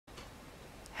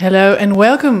Hello and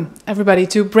welcome everybody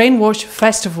to Brainwash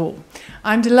Festival.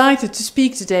 I'm delighted to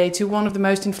speak today to one of the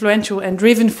most influential and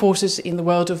driven forces in the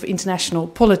world of international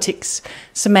politics,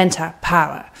 Samantha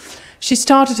Power. She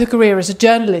started her career as a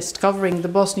journalist covering the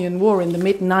Bosnian War in the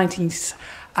mid-90s,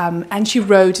 and she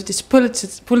wrote this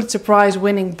Pulitzer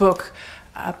Prize-winning book,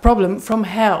 Problem from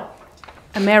Hell,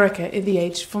 America in the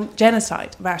Age of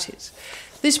Genocide, about it.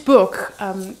 This book,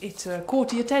 it caught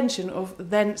the attention of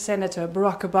then Senator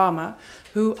Barack Obama,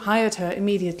 who hired her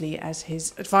immediately as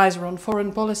his advisor on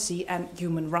foreign policy and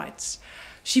human rights.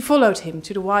 She followed him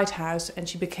to the White House and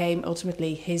she became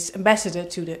ultimately his ambassador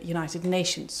to the United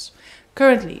Nations.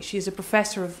 Currently, she is a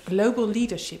professor of global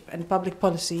leadership and public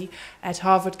policy at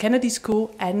Harvard Kennedy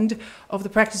School and of the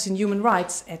practice in human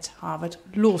rights at Harvard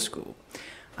Law School.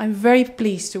 I'm very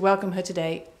pleased to welcome her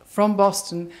today from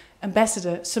Boston,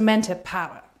 Ambassador Samantha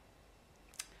Power.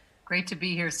 Great to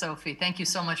be here, Sophie. Thank you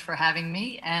so much for having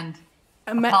me, and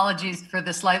apologies for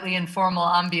the slightly informal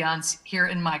ambiance here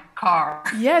in my car.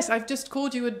 Yes, I've just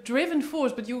called you a driven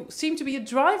force, but you seem to be a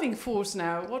driving force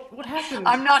now. What happened?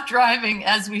 I'm not driving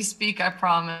as we speak, I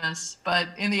promise, but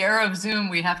in the era of Zoom,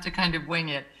 we have to kind of wing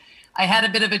it. I had a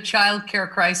bit of a childcare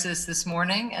crisis this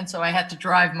morning, and so I had to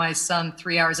drive my son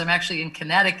 3 hours. I'm actually in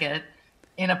Connecticut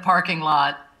in a parking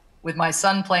lot with my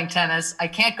son playing tennis. I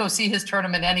can't go see his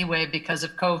tournament anyway because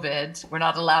of COVID. We're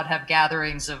not allowed to have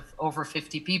gatherings of over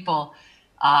 50 people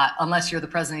unless you're the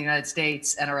president of the United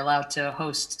States and are allowed to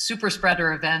host super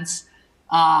spreader events.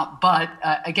 But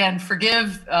again,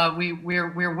 forgive,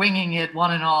 we're winging it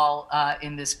one and all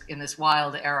in this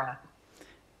wild era.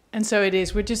 And so it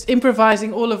is. We're just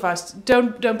improvising, all of us.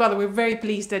 Don't bother. We're very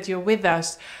pleased that you're with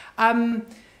us.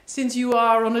 Since you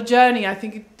are on a journey, I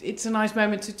think it's a nice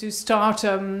moment to start,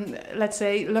 let's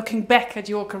say, looking back at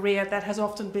your career that has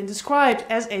often been described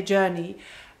as a journey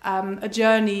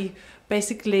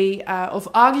basically of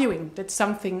arguing that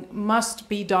something must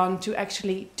be done to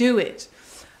actually do it,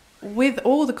 with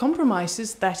all the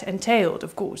compromises that entailed,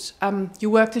 of course. You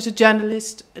worked as a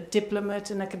journalist, a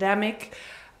diplomat, an academic.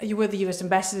 You were the US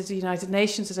ambassador to the United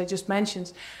Nations, as I just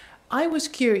mentioned. I was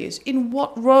curious, in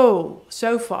what role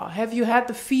so far have you had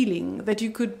the feeling that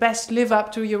you could best live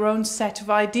up to your own set of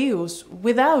ideals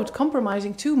without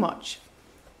compromising too much?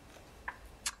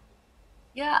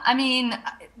 Yeah, I mean,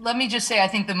 let me just say, I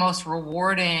think the most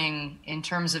rewarding in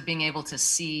terms of being able to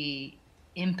see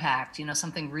impact,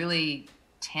 something really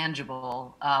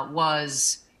tangible,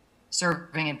 was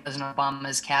serving in President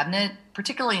Obama's cabinet,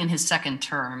 particularly in his second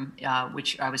term,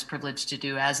 which I was privileged to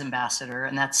do as ambassador.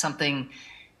 And that's something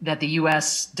that the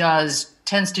U.S.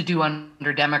 tends to do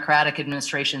under Democratic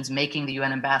administrations, making the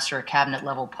UN ambassador a cabinet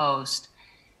level post.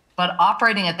 But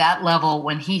operating at that level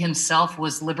when he himself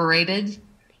was liberated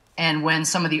and when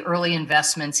some of the early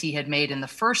investments he had made in the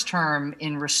first term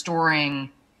in restoring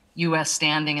U.S.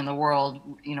 standing in the world,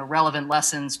 relevant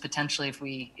lessons potentially if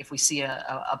we see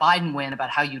a Biden win about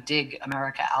how you dig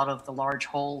America out of the large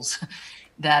holes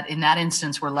that in that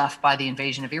instance were left by the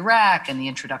invasion of Iraq and the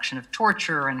introduction of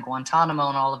torture and Guantanamo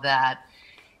and all of that.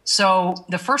 So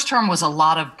the first term was a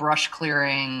lot of brush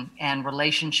clearing and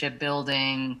relationship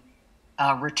building,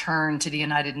 return to the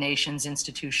United Nations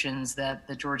institutions that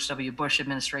the George W. Bush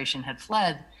administration had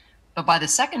fled. But by the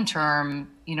second term,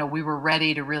 we were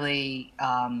ready to really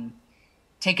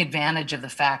take advantage of the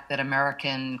fact that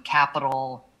American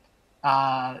capital,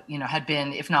 had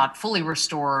been, if not fully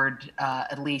restored,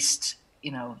 at least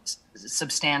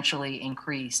substantially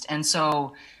increased. And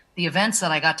so the events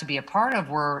that I got to be a part of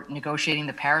were negotiating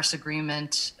the Paris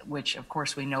Agreement, which of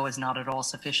course we know is not at all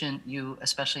sufficient. You,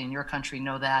 especially in your country,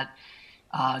 know that,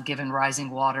 given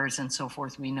rising waters and so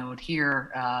forth. We know it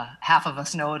here. Half of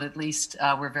us know it at least.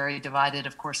 We're very divided,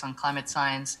 of course, on climate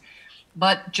science.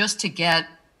 But just to get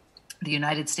the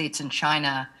United States and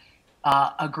China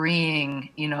agreeing,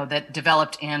 that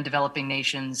developed and developing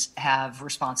nations have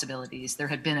responsibilities. There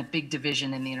had been a big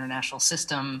division in the international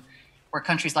system where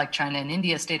countries like China and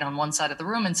India stayed on one side of the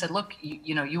room and said, look,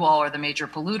 you all are the major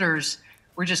polluters.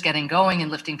 We're just getting going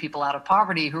and lifting people out of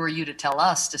poverty. Who are you to tell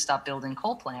us to stop building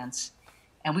coal plants?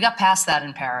 And we got past that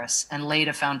in Paris and laid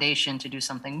a foundation to do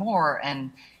something more.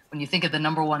 And when you think of the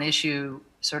number one issue,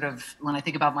 sort of when I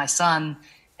think about my son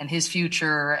and his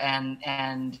future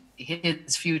and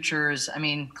his futures, I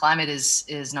mean, climate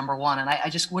is number one. And I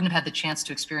just wouldn't have had the chance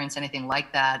to experience anything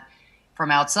like that from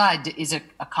outside. Is it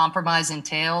a compromise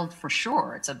entailed? For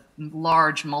sure. It's a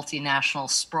large multinational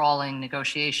sprawling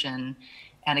negotiation.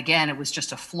 And again, it was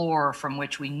just a floor from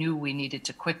which we knew we needed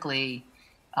to quickly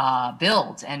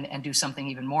build and do something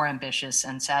even more ambitious.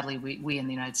 And sadly, we in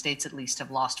the United States at least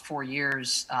have lost 4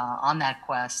 years on that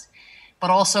quest. but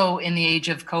also in the age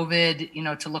of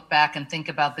COVID, to look back and think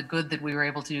about the good that we were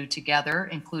able to do together,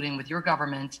 including with your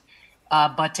government,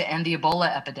 but to end the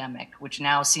Ebola epidemic, which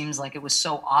now seems like it was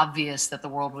so obvious that the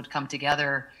world would come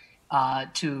together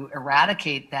to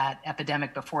eradicate that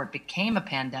epidemic before it became a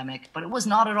pandemic, but it was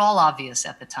not at all obvious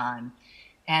at the time.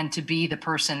 And to be the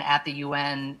person at the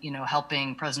UN,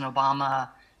 helping President Obama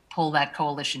pull that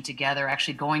coalition together,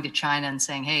 actually going to China and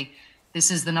saying, hey,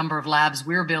 this is the number of labs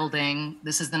we're building.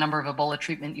 This is the number of Ebola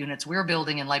treatment units we're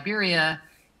building in Liberia.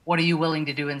 What are you willing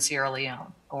to do in Sierra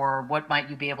Leone? Or what might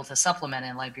you be able to supplement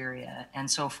in Liberia, and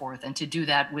so forth? And to do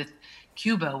that with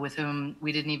Cuba, with whom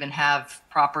we didn't even have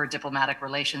proper diplomatic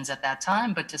relations at that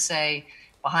time, but to say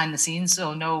behind the scenes,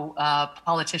 so no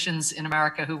politicians in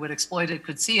America who would exploit it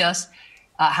could see us,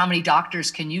 how many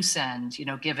doctors can you send,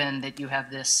 given that you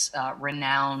have this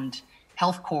renowned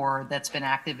health corps that's been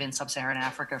active in sub-Saharan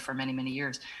Africa for many, many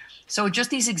years. So just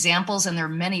these examples, and there are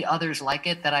many others like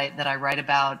it that I write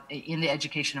about in the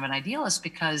education of an idealist,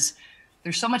 because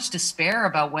there's so much despair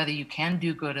about whether you can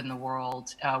do good in the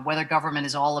world, whether government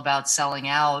is all about selling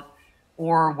out,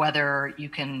 or whether you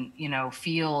can,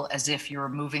 feel as if you're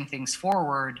moving things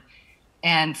forward.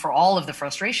 And for all of the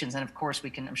frustrations, and of course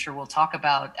I'm sure we'll talk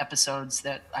about episodes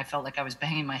that I felt like I was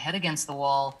banging my head against the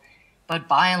wall, but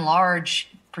by and large,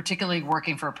 particularly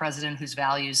working for a president whose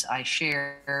values I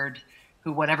shared,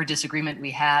 who whatever disagreement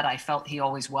we had, I felt he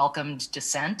always welcomed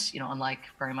dissent, unlike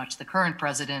very much the current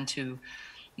president who,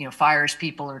 fires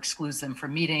people or excludes them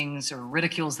from meetings or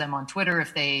ridicules them on Twitter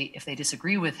if they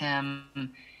disagree with him.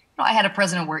 I had a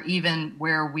president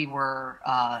where we were,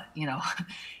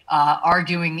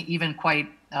 arguing even quite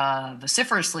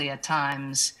vociferously at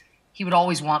times, he would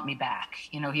always want me back.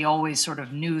 He always sort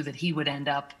of knew that he would end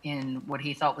up in what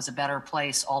he thought was a better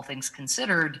place, all things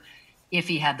considered, if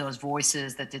he had those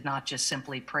voices that did not just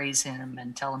simply praise him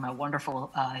and tell him how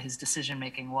wonderful his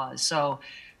decision-making was. So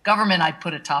government, I'd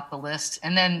put atop the list.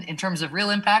 And then in terms of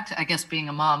real impact, I guess being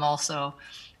a mom also,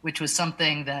 which was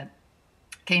something that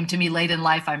came to me late in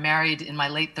life. I married in my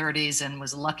late 30s and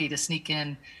was lucky to sneak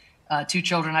in 2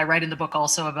 children. I write in the book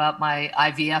also about my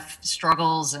IVF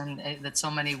struggles, and that so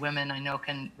many women I know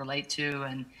can relate to.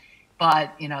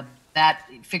 But that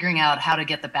figuring out how to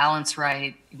get the balance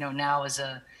right, now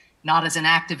not as an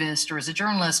activist or as a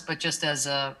journalist, but just as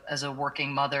a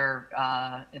working mother.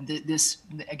 And this,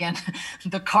 again,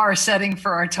 the car setting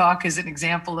for our talk is an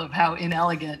example of how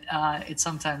inelegant it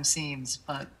sometimes seems.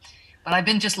 But I've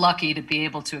been just lucky to be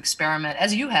able to experiment,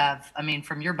 as you have. I mean,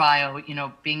 from your bio,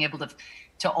 being able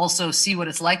to also see what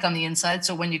it's like on the inside.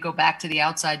 So when you go back to the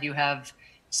outside, you have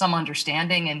some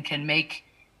understanding and can make,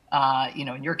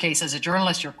 in your case as a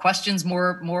journalist, your questions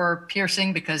more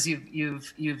piercing because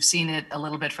you've seen it a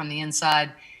little bit from the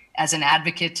inside. As an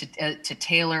advocate, to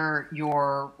tailor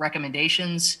your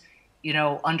recommendations,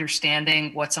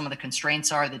 understanding what some of the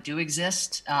constraints are that do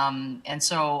exist. And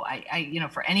so I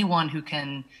for anyone who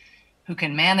can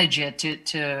manage it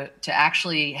to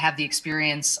actually have the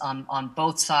experience on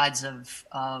both sides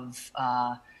of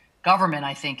government,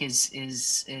 I think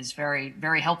is very,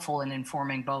 very helpful in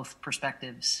informing both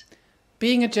perspectives.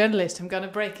 Being a journalist, I'm going to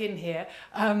break in here.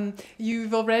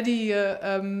 You've already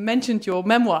mentioned your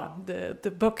memoir,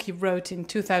 the book you wrote in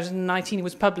 2019. It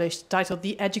was published, titled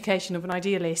The Education of an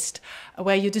Idealist,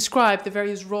 where you describe the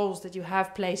various roles that you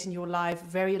have played in your life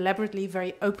very elaborately,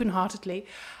 very open-heartedly.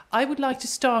 I would like to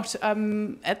start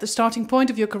at the starting point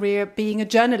of your career, being a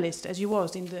journalist, as you were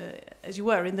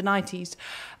in the 90s.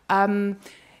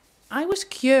 I was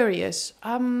curious.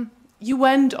 You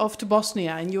went off to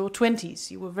Bosnia in your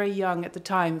 20s. You were very young at the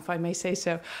time, if I may say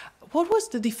so. What was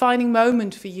the defining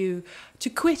moment for you to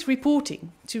quit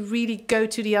reporting, to really go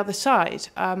to the other side,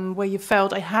 where you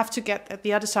felt, I have to get at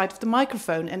the other side of the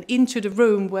microphone and into the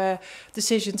room where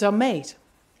decisions are made?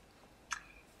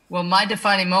 Well, my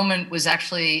defining moment was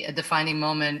actually a defining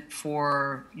moment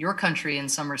for your country in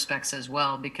some respects as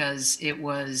well, because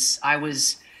I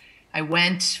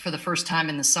went for the first time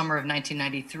in the summer of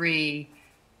 1993.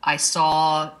 I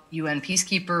saw UN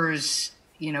peacekeepers,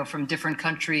 from different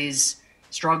countries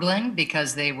struggling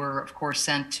because they were, of course,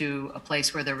 sent to a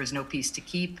place where there was no peace to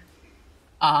keep.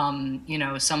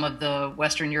 Some of the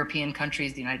Western European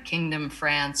countries, the United Kingdom,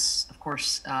 France, of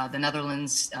course, the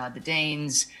Netherlands, the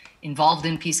Danes, involved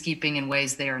in peacekeeping in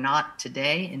ways they are not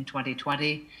today in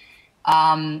 2020.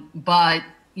 But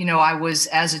I was,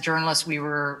 as a journalist, we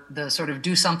were the sort of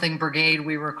do something brigade,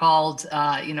 we were called.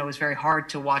 It was very hard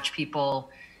to watch people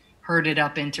herded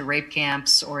up into rape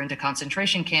camps or into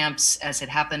concentration camps, as had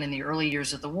happened in the early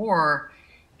years of the war.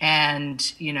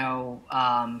 And,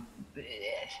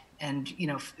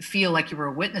 feel like you were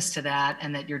a witness to that,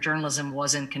 and that your journalism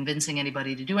wasn't convincing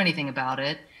anybody to do anything about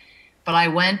it. But I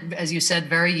went, as you said,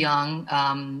 very young.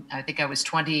 I think I was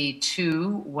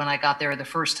 22 when I got there the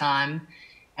first time,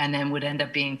 and then would end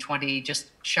up being 20,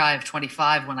 just shy of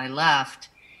 25 when I left.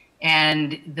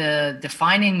 And the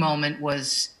defining moment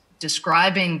was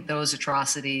describing those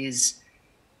atrocities,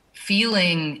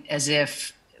 feeling as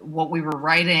if what we were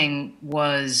writing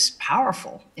was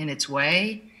powerful in its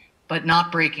way, but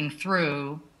not breaking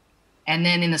through. And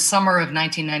then in the summer of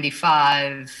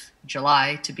 1995,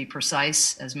 July to be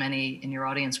precise, as many in your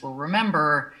audience will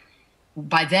remember,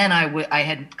 by then I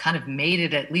had kind of made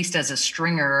it at least as a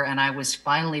stringer, and I was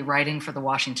finally writing for the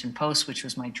Washington Post, which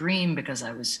was my dream, because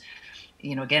I was,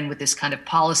 again, with this kind of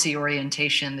policy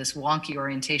orientation, this wonky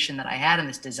orientation that I had, and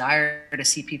this desire to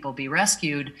see people be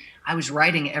rescued. I was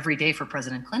writing every day for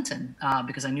President Clinton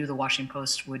because I knew the Washington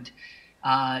Post would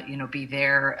be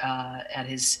there at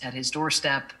his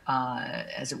doorstep,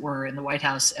 as it were, in the White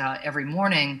House every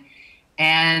morning.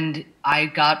 And I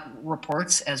got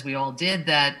reports, as we all did,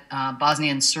 that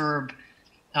Bosnian Serb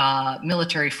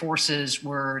military forces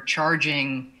were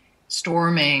storming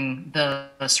the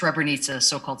Srebrenica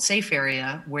so-called safe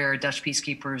area where Dutch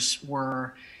peacekeepers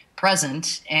were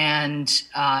present. And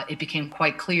it became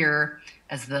quite clear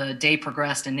as the day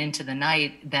progressed and into the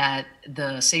night that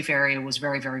the safe area was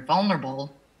very, very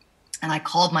vulnerable. And I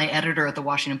called my editor at the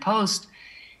Washington Post,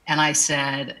 and I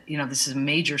said, this is a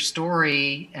major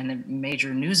story and a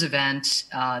major news event.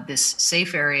 This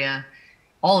safe area,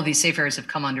 all of these safe areas have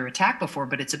come under attack before,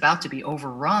 but it's about to be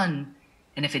overrun.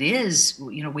 And if it is,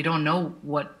 we don't know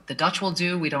what the Dutch will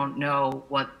do. We don't know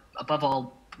what, above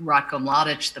all, Ratko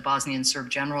Mladic, the Bosnian Serb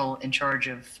general in charge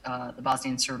of the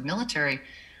Bosnian Serb military,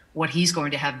 what he's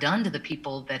going to have done to the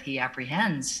people that he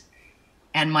apprehends.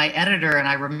 And my editor, and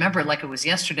I remember it like it was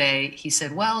yesterday, he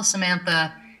said, well,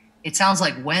 Samantha, it sounds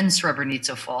like when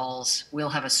Srebrenica falls, we'll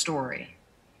have a story.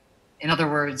 In other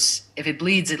words, if it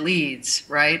bleeds, it leads,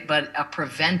 right? But a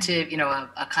preventive,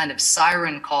 a kind of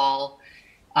siren call,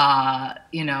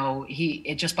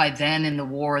 just by then in the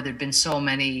war, there'd been so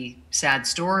many sad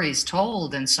stories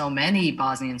told, and so many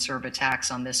Bosnian Serb attacks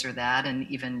on this or that, and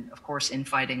even, of course,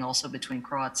 infighting also between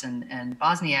Croats and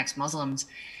Bosniaks, Muslims.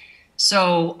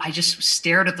 So I just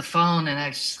stared at the phone, and I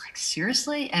was just like,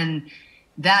 seriously? And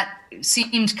that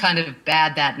seemed kind of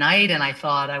bad that night, and I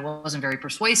thought I wasn't very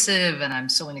persuasive, and I'm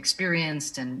so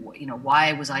inexperienced, and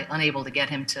why was I unable to get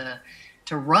him to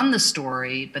run the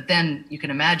story? But then you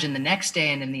can imagine the next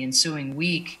day and in the ensuing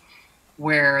week,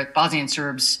 where Bosnian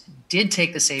Serbs did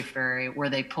take the safe area, where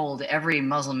they pulled every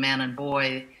Muslim man and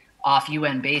boy off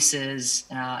UN bases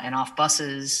and off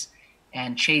buses,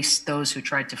 and chased those who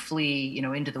tried to flee,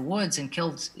 into the woods, and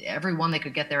killed everyone they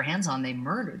could get their hands on. They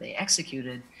murdered, they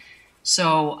executed.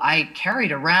 So I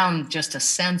carried around just a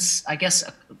sense, I guess,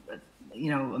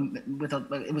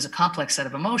 it was a complex set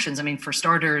of emotions. I mean, for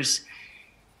starters,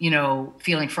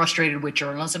 feeling frustrated with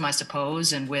journalism, I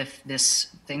suppose, and with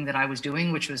this thing that I was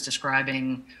doing, which was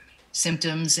describing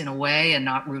symptoms in a way and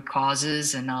not root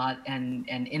causes, and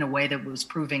in a way that was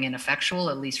proving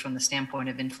ineffectual, at least from the standpoint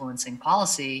of influencing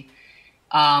policy.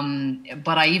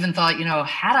 But I even thought,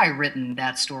 had I written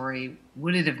that story,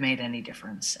 would it have made any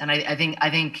difference? And I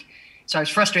think, so I was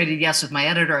frustrated, yes, with my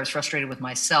editor. I was frustrated with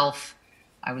myself.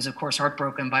 I was, of course,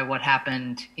 heartbroken by what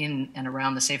happened in and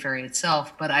around the safe area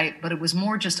itself. But it was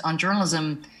more just on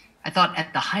journalism. I thought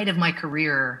at the height of my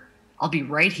career, I'll be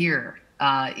right here,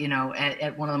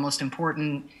 at one of the most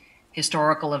important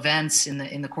historical events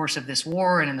in the course of this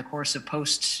war and in the course of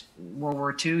post-World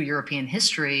War II European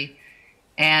history.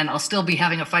 And I'll still be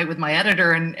having a fight with my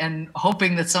editor and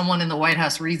hoping that someone in the White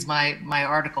House reads my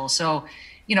article. So,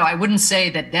 I wouldn't say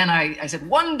that then I said,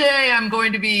 one day I'm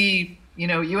going to be,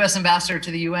 U.S. ambassador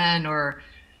to the UN or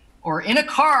in a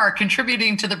car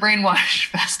contributing to the Brainwash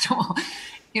Festival.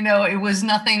 It was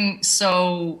nothing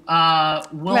so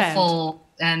willful.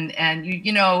 And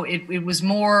it was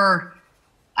more,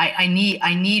 I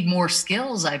need more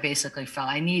skills, I basically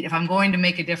felt. If I'm going to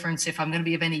make a difference, if I'm going to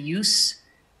be of any use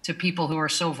to people who are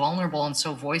so vulnerable and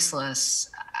so voiceless,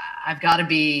 I've got to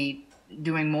be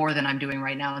doing more than I'm doing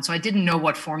right now. And so I didn't know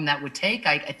what form that would take.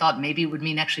 I thought maybe it would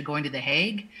mean actually going to The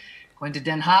Hague, going to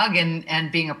Den Haag,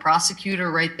 and being a prosecutor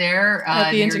right there.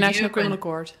 At the International Criminal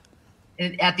Court.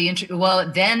 Then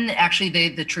actually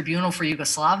the Tribunal for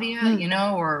Yugoslavia,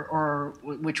 or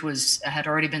which had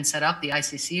already been set up. The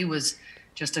ICC was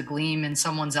just a gleam in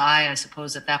someone's eye, I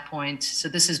suppose, at that point. So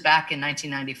this is back in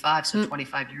 1995, so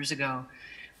 25 years ago.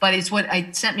 But it's what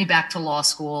sent me back to law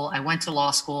school. I went to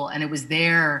law school, and it was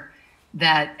there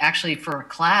that actually for a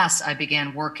class I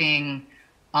began working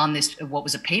on this, what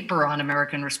was a paper on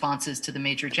American responses to the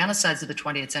major genocides of the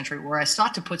 20th century, where I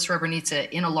sought to put Srebrenica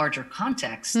in a larger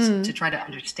context to try to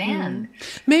understand.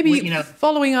 Maybe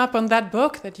following up on that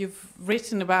book that you've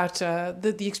written about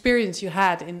the experience you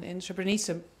had in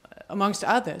Srebrenica, amongst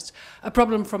others, A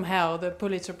Problem from Hell, the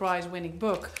Pulitzer Prize winning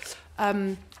book.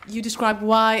 You describe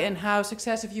why and how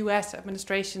successive US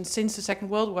administrations since the Second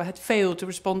World War had failed to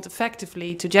respond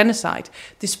effectively to genocide,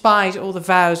 despite all the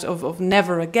vows of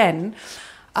never again.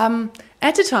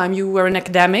 At the time, you were an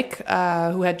academic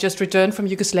who had just returned from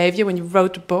Yugoslavia when you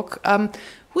wrote the book.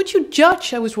 Would you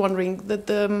judge, I was wondering, that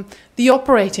the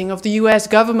operating of the US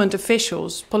government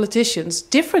officials, politicians,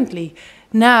 differently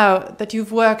now that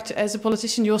you've worked as a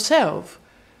politician yourself?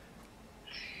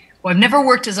 Well, I've never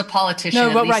worked as a politician.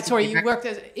 No, well, right, sorry, you worked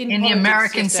as in the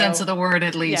American sense of the word,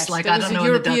 at least. Yes, like, I don't know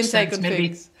in the Dutch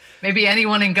sense. Maybe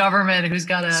anyone in government who's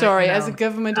got a... Sorry, as a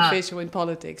government official in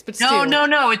politics, but still.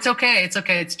 No, it's okay. It's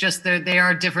okay. It's just they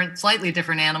are different, slightly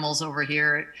different animals over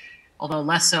here, although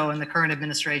less so in the current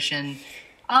administration.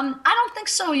 I don't think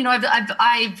so. You know,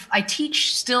 I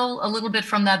teach still a little bit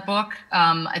from that book.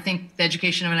 I think The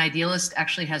Education of an Idealist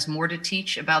actually has more to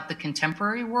teach about the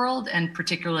contemporary world, and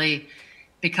particularly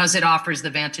because it offers the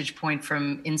vantage point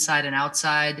from inside and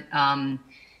outside.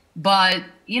 But,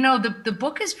 you know, the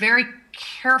book is very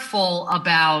careful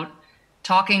about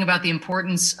talking about the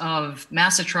importance of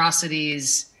mass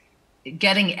atrocities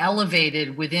getting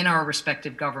elevated within our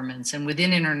respective governments and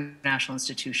within international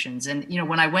institutions. And, you know,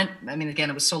 when I went, I mean, again,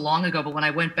 it was so long ago, but when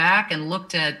I went back and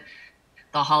looked at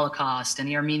the Holocaust and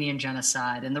the Armenian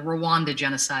genocide and the Rwanda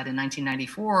genocide in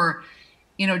 1994,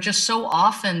 you know, just so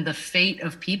often the fate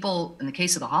of people, in the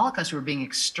case of the Holocaust, who were being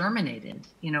exterminated,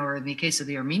 you know, or in the case of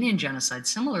the Armenian genocide,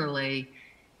 similarly,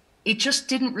 it just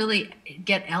didn't really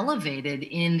get elevated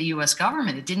in the US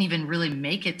government. It didn't even really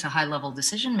make it to high-level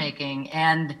decision-making.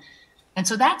 And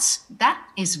so that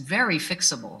is very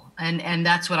fixable. And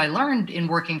that's what I learned in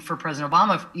working for President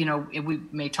Obama. You know, we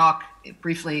may talk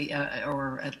briefly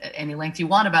or at any length you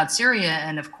want about Syria.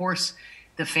 And of course,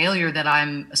 the failure that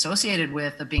I'm associated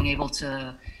with of being able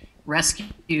to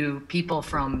rescue people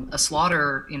from a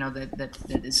slaughter, you know, that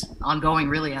is ongoing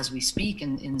really as we speak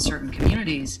in certain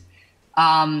communities.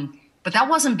 But that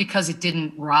wasn't because it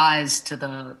didn't rise to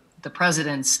the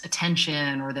president's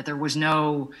attention or that there was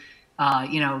no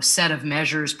you know, set of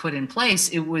measures put in place.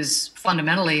 It was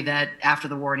fundamentally that after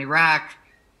the war in Iraq,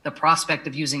 the prospect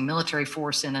of using military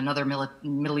force in another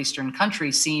Middle Eastern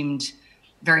country seemed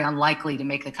very unlikely to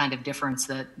make the kind of difference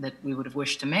that we would have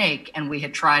wished to make. And we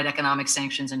had tried economic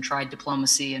sanctions and tried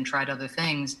diplomacy and tried other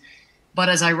things. But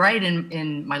as I write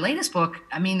in my latest book,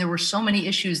 I mean, there were so many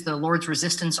issues. The Lord's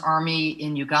Resistance Army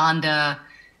in Uganda,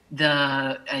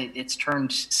 it's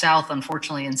turned south,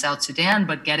 unfortunately, in South Sudan,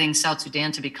 but getting South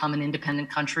Sudan to become an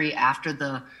independent country after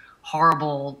the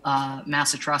horrible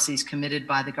mass atrocities committed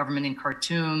by the government in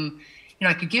Khartoum. You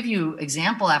know, I could give you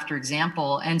example after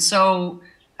example. And so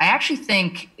I actually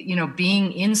think, you know,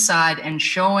 being inside and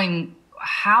showing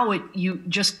how you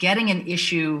just getting an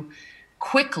issue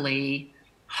quickly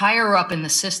higher up in the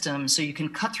system so you can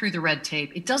cut through the red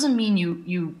tape. It doesn't mean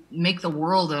you make the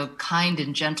world a kind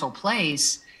and gentle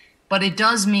place. But it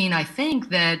does mean, I think,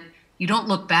 that you don't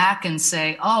look back and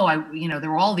say, oh, you know, there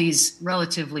were all these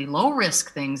relatively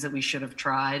low-risk things that we should have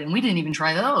tried, and we didn't even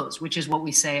try those, which is what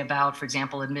we say about, for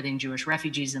example, admitting Jewish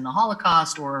refugees in the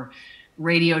Holocaust or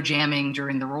radio jamming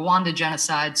during the Rwanda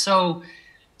genocide. So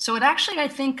it actually, I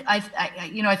think,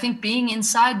 you know, I think being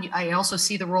inside, I also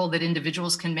see the role that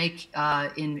individuals can make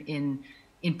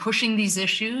in pushing these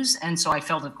issues. And so I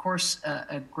felt, of course,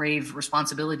 a grave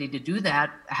responsibility to do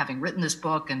that, having written this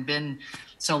book and been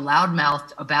so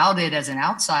loudmouthed about it as an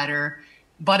outsider.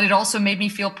 But it also made me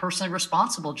feel personally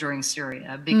responsible during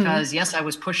Syria because, yes, I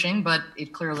was pushing, but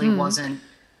it clearly wasn't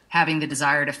having the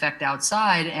desired effect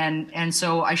outside. And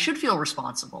so I should feel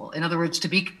responsible. In other words, to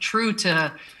be true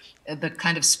to the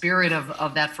kind of spirit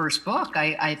of that first book,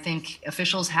 I think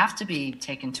officials have to be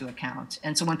taken into account.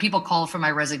 And so when people call for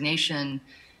my resignation,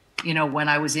 you know, when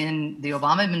I was in the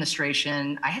Obama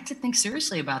administration, I had to think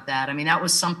seriously about that. I mean, that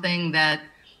was something that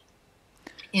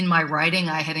in my writing,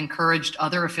 I had encouraged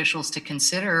other officials to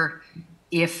consider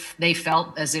if they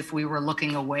felt as if we were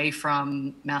looking away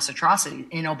from mass atrocity.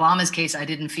 In Obama's case, I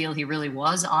didn't feel he really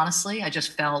was, honestly. I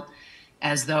just felt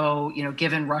as though, you know,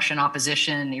 given Russian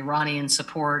opposition, Iranian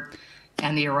support,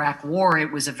 and the Iraq war,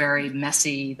 it was a very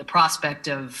messy, the prospect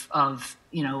of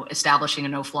you know, establishing a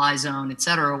no-fly zone, et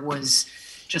cetera, was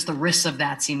just the risks of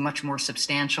that seemed much more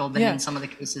substantial than in some of the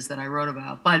cases that I wrote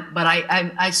about. But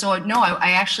I saw it, no,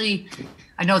 I actually,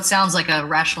 I know it sounds like a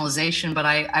rationalization, but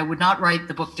I would not write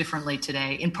the book differently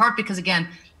today, in part because, again,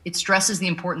 it stresses the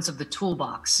importance of the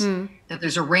toolbox, that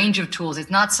there's a range of tools. It's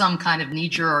not some kind of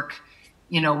knee-jerk,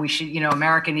 we should,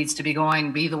 America needs to be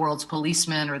the world's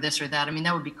policeman or this or that. I mean,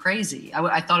 that would be crazy.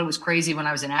 I thought it was crazy when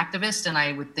I was an activist, and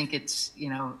I would think it's,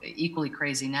 equally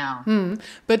crazy now.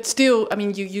 But still, I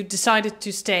mean, you decided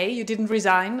to stay. You didn't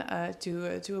resign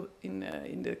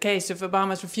in the case of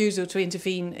Obama's refusal to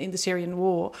intervene in the Syrian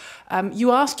war.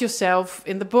 You ask yourself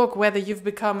in the book whether you've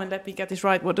become, and let me get this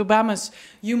right, what Obama's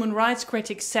human rights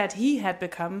critics said he had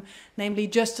become, namely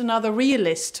just another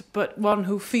realist, but one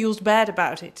who feels bad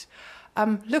about it.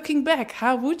 Looking back,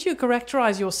 how would you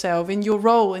characterize yourself in your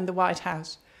role in the White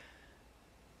House?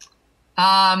 So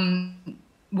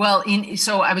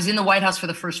I was in the White House for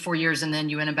the first 4 years and then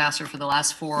UN ambassador for the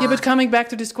last 4. Yeah, but coming back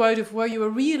to this quote of, were you a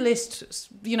realist,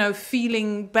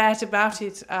 feeling bad about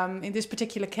it in this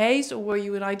particular case, or were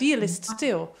you an idealist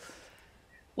still?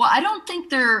 Well, I don't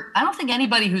think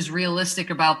anybody who's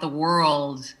realistic about the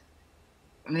world,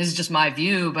 I mean, this is just my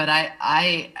view, but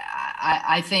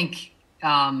I think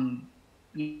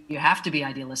you have to be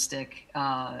idealistic,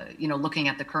 looking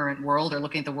at the current world or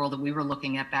looking at the world that we were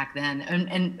looking at back then.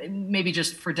 And maybe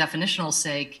just for definitional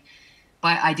sake,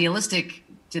 by idealistic,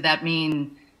 did I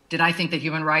think that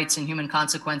human rights and human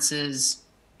consequences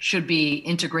should be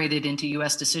integrated into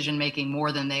U.S. decision-making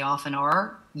more than they often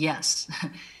are? Yes.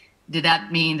 Did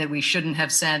that mean that we shouldn't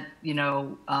have sent,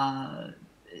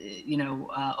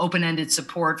 open-ended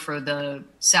support for the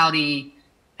Saudi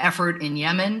effort in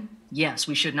Yemen? Yes,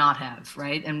 we should not have,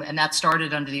 right? And that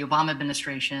started under the Obama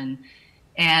administration.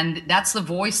 And that's the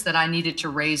voice that I needed to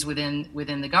raise within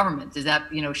the government. Is that,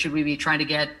 should we be trying to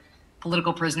get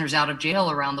political prisoners out of jail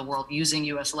around the world, using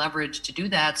U.S. leverage to do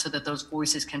that so that those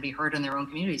voices can be heard in their own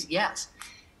communities? Yes.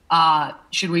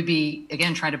 Should we be,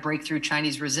 again, trying to break through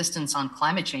Chinese resistance on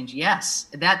climate change? Yes.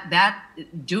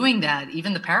 Doing that,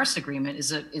 even the Paris Agreement,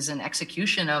 is an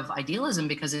execution of idealism,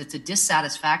 because it's a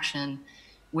dissatisfaction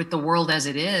with the world as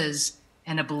it is,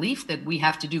 and a belief that we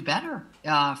have to do better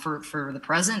for the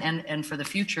present and for the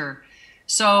future.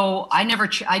 So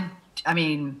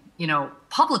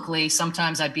publicly,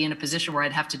 sometimes I'd be in a position where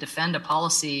I'd have to defend a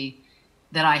policy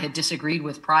that I had disagreed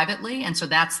with privately. And so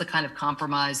that's the kind of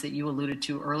compromise that you alluded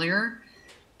to earlier.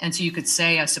 And so you could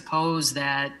say, I suppose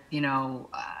that,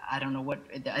 I don't know what,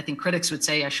 I think critics would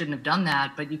say I shouldn't have done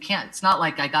that, but you can't, it's not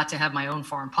like I got to have my own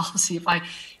foreign policy.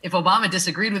 If Obama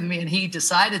disagreed with me and he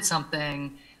decided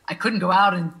something, I couldn't go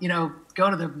out and, go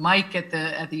to the mic at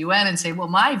the UN and say, well,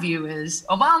 my view is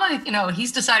Obama,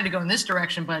 he's decided to go in this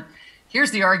direction, but here's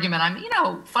the argument.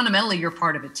 Fundamentally you're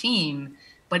part of a team,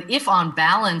 but if on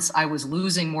balance I was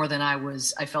losing more than I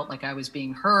felt like I was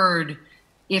being heard,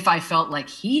 if I felt like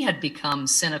he had become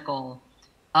cynical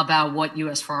about what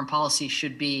U.S. foreign policy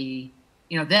should be,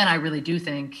 then I really do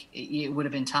think it would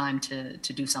have been time to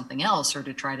do something else, or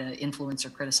to try to influence or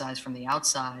criticize from the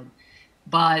outside.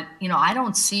 But, I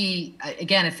don't see,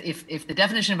 again, if the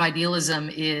definition of idealism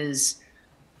is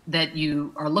that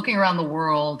you are looking around the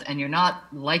world and you're not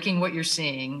liking what you're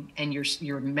seeing, and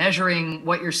you're measuring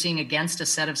what you're seeing against a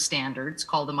set of standards,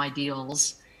 call them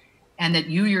ideals, and that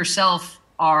you yourself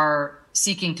are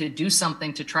seeking to do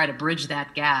something to try to bridge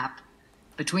that gap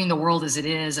between the world as it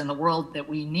is and the world that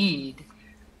we need,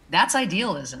 that's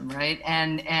idealism, right?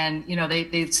 And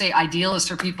they say idealists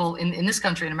are people in this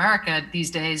country, in America these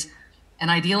days. An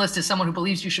idealist is someone who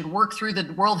believes you should work through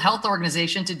the World Health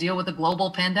Organization to deal with a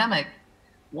global pandemic.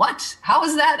 What? How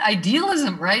is that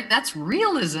idealism, right? That's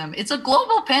realism. It's a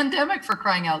global pandemic, for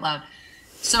crying out loud.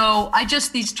 So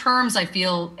these terms, I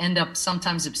feel, end up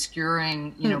sometimes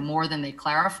obscuring, more than they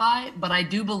clarify. But I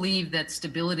do believe that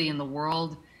stability in the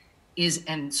world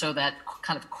and so that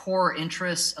kind of core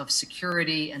interests of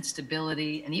security and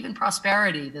stability and even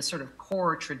prosperity, the sort of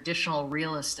core traditional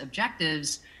realist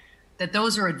objectives, that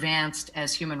those are advanced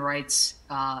as human rights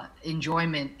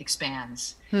enjoyment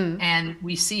expands. And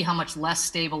we see how much less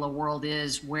stable a world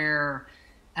is where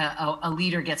a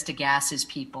leader gets to gas his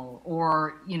people,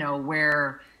 or,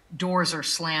 where doors are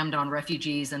slammed on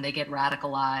refugees and they get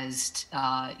radicalized,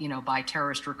 by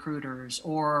terrorist recruiters,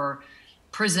 or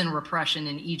prison repression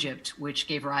in Egypt, which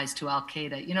gave rise to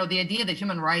Al-Qaeda. The idea that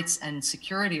human rights and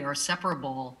security are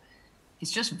separable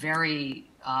is just very,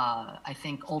 I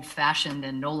think, old-fashioned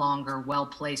and no longer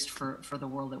well-placed for the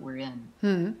world that we're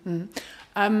in.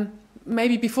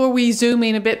 Maybe before we zoom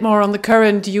in a bit more on the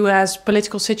current US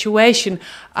political situation,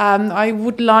 I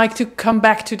would like to come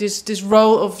back to this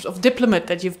role of diplomat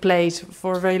that you've played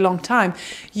for a very long time.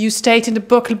 You state in the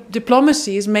book,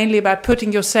 diplomacy is mainly about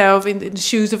putting yourself in the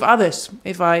shoes of others,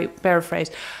 if I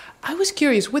paraphrase. I was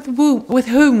curious, with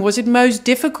whom was it most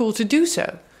difficult to do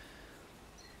so?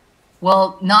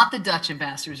 Well, not the Dutch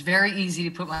ambassador. It's very easy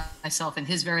to put myself in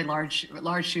his very large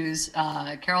shoes.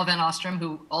 Carol van Ostrom,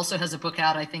 who also has a book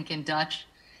out, I think, in Dutch,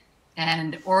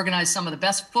 and organized some of the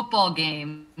best football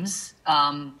games,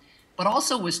 but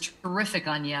also was terrific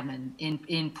on Yemen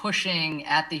in pushing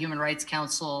at the Human Rights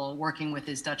Council, working with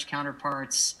his Dutch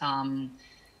counterparts,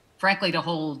 frankly, to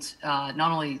hold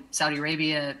not only Saudi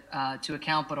Arabia to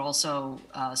account, but also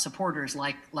supporters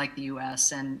like the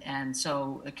U.S. And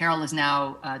so Carol is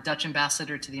now Dutch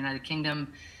ambassador to the United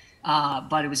Kingdom.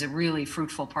 But it was a really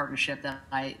fruitful partnership that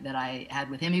I had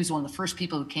with him. He was one of the first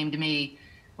people who came to me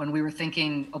when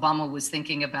Obama was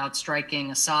thinking about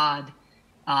striking Assad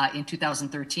in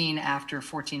 2013 after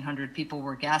 1,400 people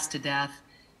were gassed to death.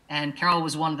 And Carol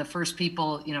was one of the first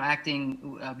people,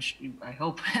 acting, I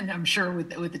hope, and I'm sure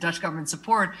with the Dutch government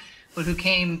support, but who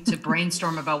came to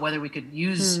brainstorm about whether we could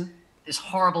use this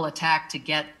horrible attack to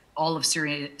get all of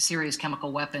Syria's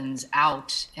chemical weapons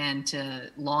out and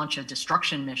to launch a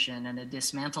destruction mission and a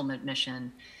dismantlement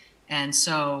mission. And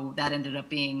so that ended up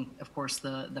being, of course,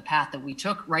 the path that we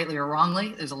took, rightly or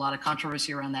wrongly. There's a lot of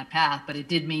controversy around that path, but it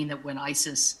did mean that when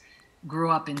ISIS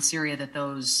grew up in Syria, that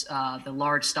the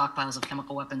large stockpiles of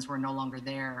chemical weapons were no longer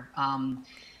there,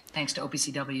 thanks to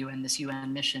OPCW and this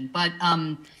UN mission. But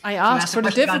I asked for the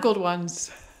difficult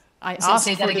ones. I asked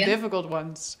for the difficult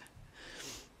ones.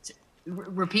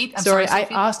 Repeat. I'm sorry, sorry,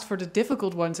 I asked for the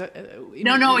difficult ones.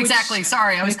 No, exactly.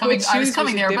 Sorry, I was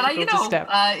coming there, but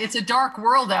it's a dark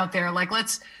world out there. Like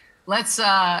let's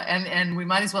and we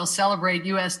might as well celebrate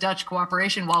U.S.-Dutch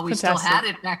cooperation while we still had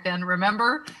it back then.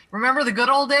 Remember the good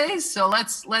old days? So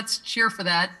let's cheer for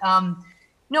that.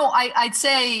 No, I'd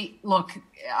say, look,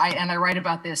 I write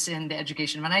about this in The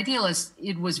Education of an Idealist.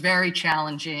 It was very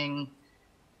challenging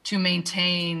to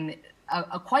maintain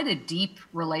quite a deep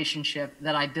relationship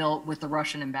that I built with the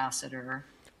Russian ambassador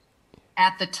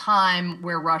at the time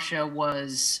where Russia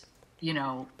was,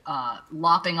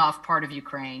 lopping off part of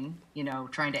Ukraine,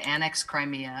 trying to annex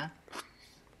Crimea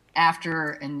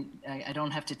after, and I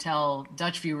don't have to tell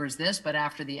Dutch viewers this, but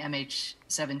after the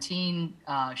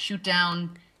MH17 shoot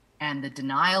down and the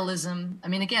denialism. I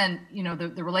mean, again,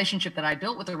 the relationship that I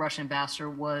built with the Russian ambassador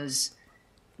was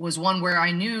one where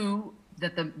I knew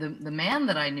that the man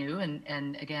that I knew,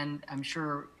 and again, I'm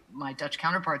sure my Dutch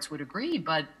counterparts would agree,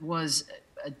 but was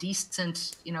a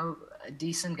decent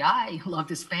guy who loved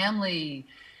his family,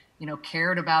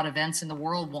 cared about events in the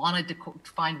world, wanted to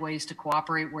find ways to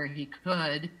cooperate where he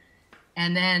could.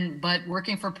 And then, but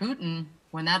working for Putin,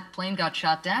 when that plane got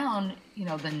shot down,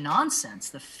 the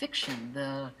nonsense, the fiction,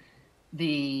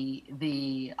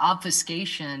 the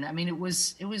obfuscation, I mean, it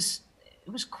was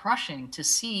crushing to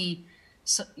see,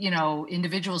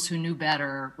 individuals who knew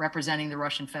better representing the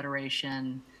Russian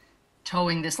Federation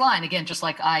towing this line. Again, just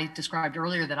like I described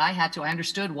earlier that I had to, I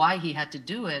understood why he had to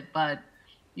do it, but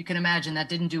you can imagine that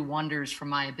didn't do wonders for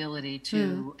my ability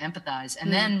to empathize.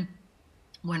 And then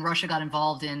when Russia got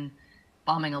involved in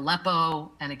bombing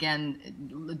Aleppo, and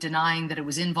again, denying that it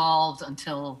was involved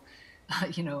until,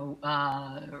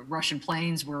 Russian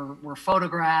planes were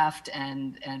photographed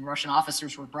and Russian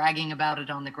officers were bragging about it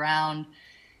on the ground.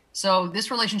 So this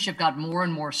relationship got more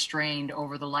and more strained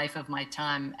over the life of my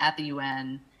time at the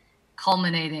UN,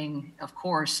 culminating, of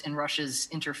course, in Russia's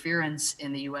interference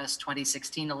in the U.S.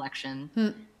 2016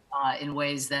 election in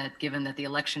ways that, given that the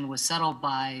election was settled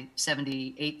by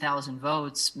 78,000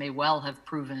 votes, may well have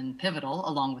proven pivotal,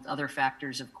 along with other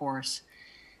factors, of course.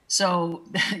 So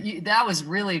that was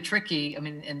really tricky. I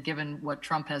mean, and given what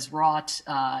Trump has wrought,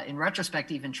 in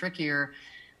retrospect, even trickier.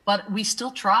 But we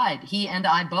still tried, he and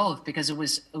I both, because it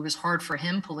was hard for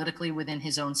him politically within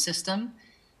his own system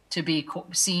to be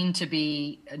seen to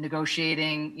be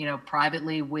negotiating,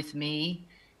 privately with me.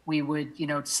 We would,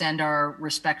 send our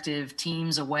respective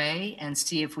teams away and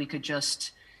see if we could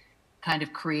just kind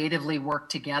of creatively work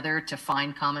together to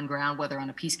find common ground, whether on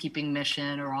a peacekeeping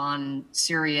mission or on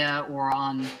Syria or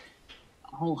on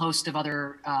a whole host of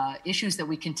other issues that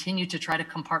we continue to try to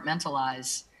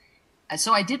compartmentalize.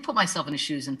 So I did put myself in his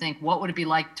shoes and think, what would it be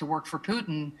like to work for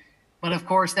Putin? But of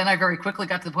course, then I very quickly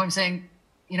got to the point of saying,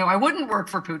 I wouldn't work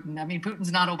for Putin. I mean, Putin's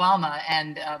not Obama,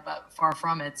 and but far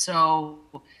from it. So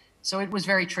it was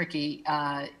very tricky.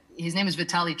 His name is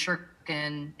Vitaly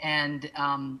Churkin, and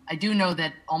I do know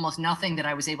that almost nothing that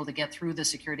I was able to get through the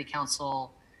Security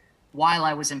Council while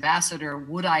I was ambassador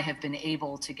would I have been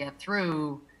able to get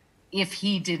through if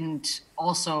he didn't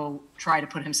also try to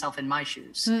put himself in my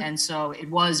shoes. And so it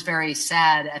was very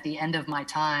sad at the end of my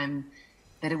time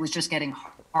that it was just getting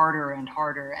harder and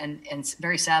harder. And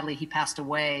very sadly, he passed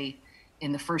away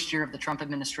in the first year of the Trump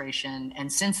administration.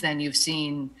 And since then, you've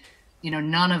seen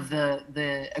none of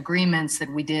the agreements that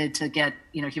we did to get,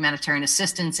 humanitarian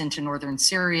assistance into northern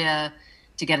Syria,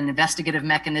 to get an investigative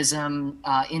mechanism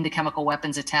into chemical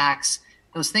weapons attacks,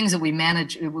 those things that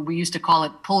we used to call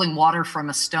it pulling water from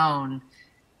a stone.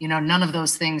 None of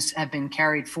those things have been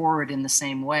carried forward in the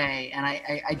same way. And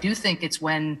I do think it's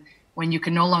when you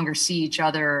can no longer see each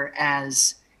other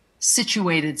as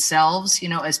situated selves,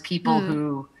 as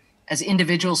people as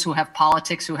individuals who have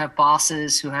politics, who have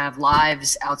bosses, who have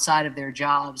lives outside of their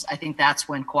jobs. I think that's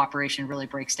when cooperation really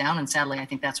breaks down. And sadly, I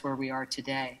think that's where we are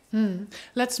today.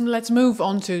 Let's move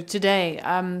on to today.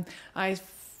 I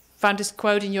found this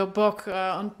quote in your book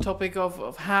on topic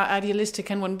of how idealistic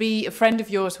can one be. A friend of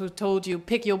yours who told you,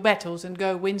 pick your battles and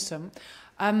go win some.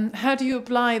 How do you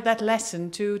apply that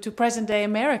lesson to present day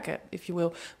America, if you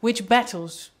will? Which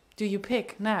battles do you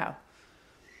pick now?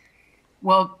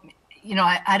 Well,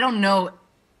 I don't know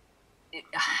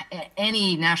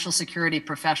any national security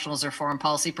professionals or foreign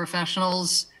policy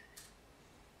professionals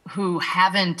who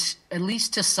haven't, at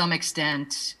least to some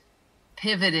extent,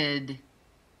 pivoted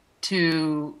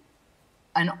to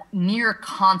a near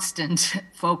constant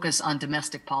focus on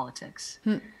domestic politics.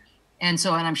 And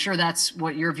I'm sure that's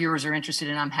what your viewers are interested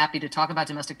in. I'm happy to talk about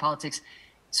domestic politics.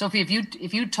 Sophie,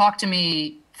 if you talked to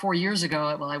me 4 years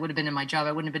ago, well, I would have been in my job.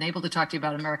 I wouldn't have been able to talk to you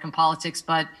about American politics,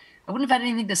 but I wouldn't have had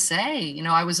anything to say.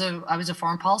 I was a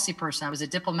foreign policy person. I was a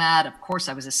diplomat. Of course,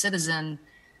 I was a citizen.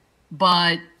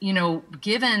 But,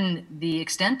 given the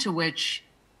extent to which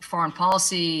foreign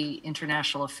policy,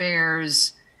 international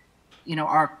affairs,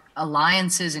 our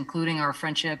alliances, including our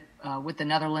friendship with the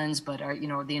Netherlands, but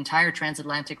the entire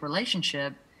transatlantic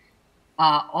relationship,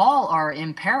 all are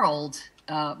imperiled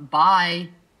by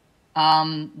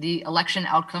the election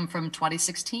outcome from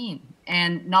 2016.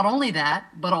 And not only that,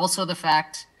 but also the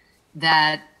fact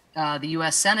that the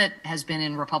U.S. Senate has been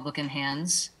in Republican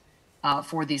hands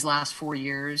for these last 4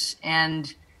 years,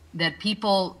 and that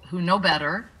people who know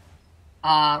better,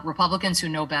 Republicans who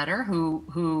know better,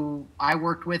 who I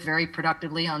worked with very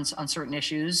productively on certain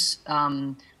issues,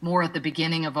 more at the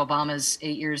beginning of Obama's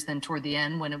 8 years than toward the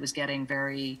end, when it was getting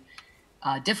very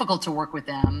difficult to work with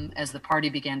them as the party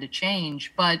began to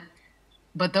change. But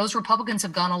those Republicans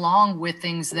have gone along with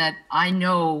things that I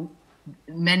know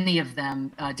many of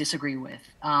them disagree with.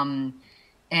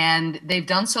 And they've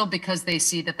done so because they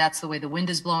see that that's the way the wind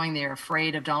is blowing. They're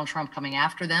afraid of Donald Trump coming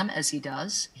after them, as he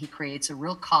does. He creates a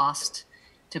real cost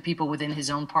to people within his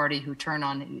own party who turn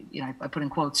on, I put in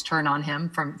quotes, turn on him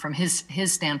from his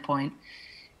standpoint.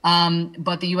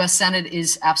 But the U.S. Senate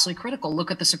is absolutely critical.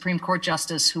 Look at the Supreme Court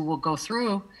justice who will go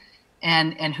through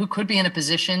and who could be in a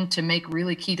position to make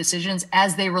really key decisions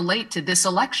as they relate to this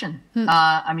election.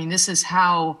 This is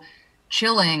how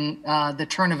chilling the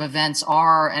turn of events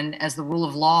are. And as the rule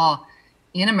of law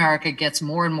in America gets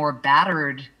more and more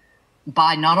battered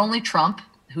by not only Trump,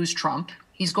 who's Trump,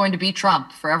 he's going to be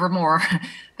Trump forevermore.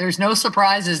 There's no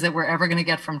surprises that we're ever going to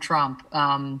get from Trump.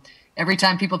 Every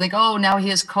time people think, oh, now he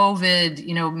has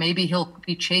COVID, maybe he'll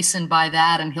be chastened by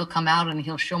that and he'll come out and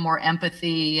he'll show more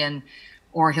empathy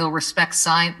or he'll respect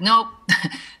science. Nope,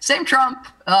 same Trump,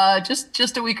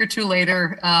 just a week or two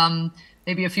later,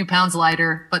 maybe a few pounds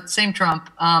lighter, but same Trump.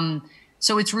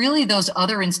 So it's really those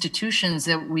other institutions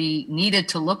that we needed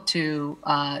to look to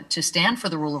stand for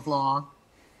the rule of law.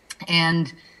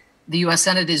 And the U.S.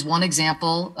 Senate is one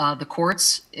example. The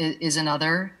courts is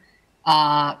another.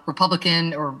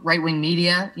 Republican or right-wing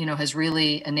media, has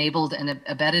really enabled and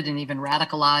abetted and even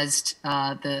radicalized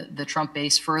the Trump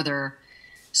base further.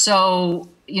 So,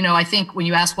 I think when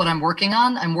you ask what I'm working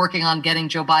on getting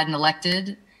Joe Biden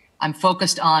elected. I'm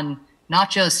focused on not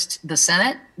just the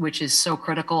Senate, which is so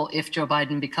critical if Joe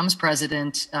Biden becomes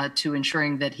president, to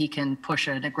ensuring that he can push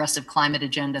an aggressive climate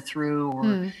agenda through,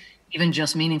 or even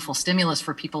just meaningful stimulus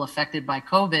for people affected by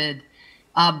COVID.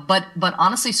 But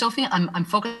honestly, Sophie, I'm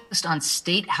focused on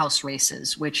state house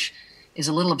races, which is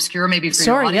a little obscure maybe for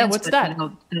your audience. Yeah, what's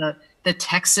that? The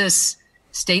Texas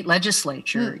state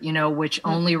legislature, which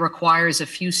only requires a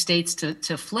few states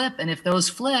to flip. And if those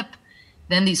flip,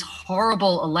 then these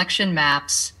horrible election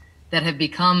maps that have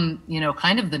become,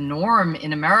 kind of the norm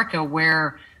in America,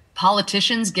 where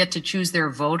politicians get to choose their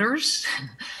voters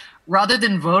rather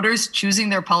than voters choosing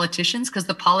their politicians, because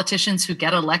the politicians who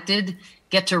get elected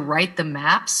get to write the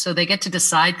maps. So they get to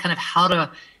decide kind of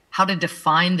how to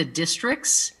define the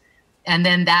districts. And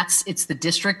then it's the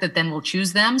district that then will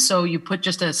choose them. So you put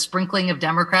just a sprinkling of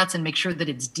Democrats and make sure that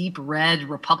it's deep red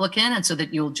Republican, and so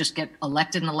that you'll just get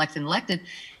elected and elected and elected.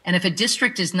 And if a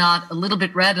district is not a little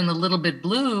bit red and a little bit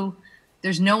blue,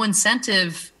 there's no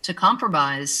incentive to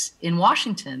compromise in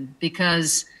Washington,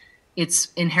 because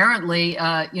it's inherently,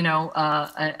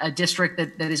 a district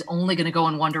that is only going to go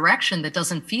in one direction, that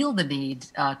doesn't feel the need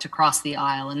to cross the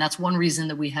aisle. And that's one reason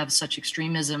that we have such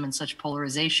extremism and such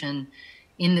polarization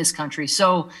in this country.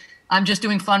 So I'm just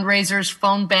doing fundraisers,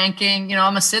 phone banking.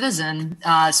 I'm a citizen,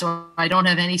 so I don't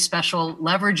have any special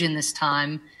leverage in this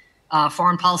time.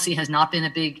 Foreign policy has not been a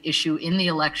big issue in the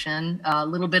election, a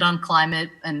little bit on climate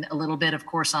and a little bit, of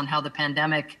course, on how the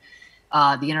pandemic,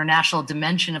 the international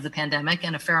dimension of the pandemic,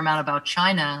 and a fair amount about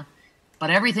China. But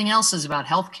everything else is about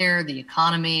healthcare, the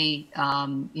economy,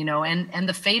 and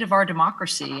the fate of our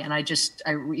democracy. And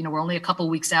we're only a couple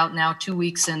weeks out now, 2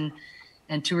 weeks and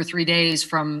 2 or 3 days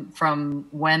from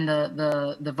when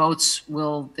the votes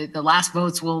the last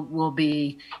votes will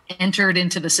be entered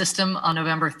into the system on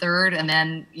November 3rd. And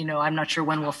then, I'm not sure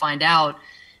when we'll find out,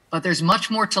 but there's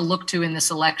much more to look to in this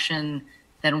election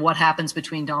than what happens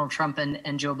between Donald Trump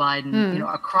and Joe Biden.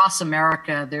 Across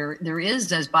America, there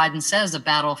is, as Biden says, a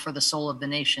battle for the soul of the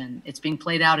nation. It's being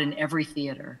played out in every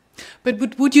theater.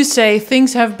 But would you say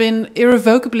things have been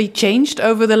irrevocably changed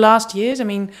over the last years? I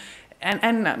mean,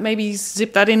 and maybe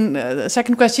zip that in, a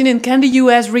second question, and can the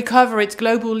US recover its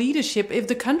global leadership if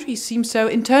the country seems so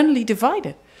internally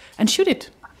divided? And should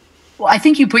it? Well, I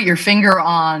think you put your finger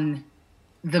on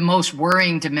the most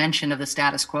worrying dimension of the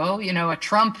status quo. A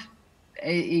Trump,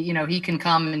 he can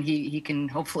come and he can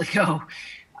hopefully go.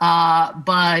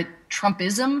 But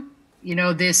Trumpism,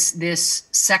 this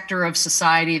sector of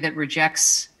society that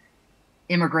rejects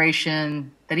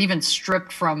immigration, that even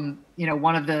stripped from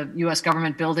one of the U.S.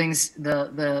 government buildings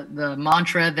the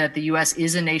mantra that the U.S.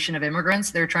 is a nation of immigrants.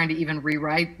 They're trying to even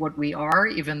rewrite what we are,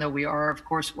 even though we are, of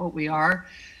course, what we are,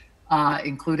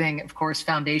 including, of course,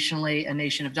 foundationally a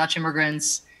nation of Dutch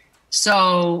immigrants.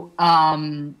 So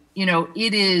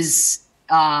it is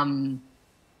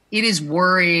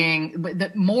worrying,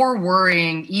 but more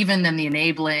worrying even than the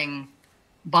enabling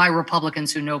by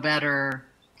Republicans who know better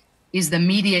is the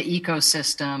media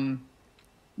ecosystem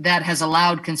that has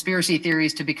allowed conspiracy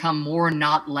theories to become more,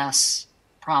 not less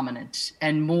prominent,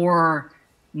 and more,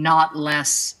 not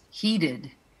less heated.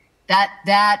 That,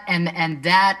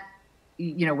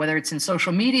 whether it's in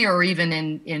social media or even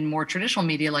in more traditional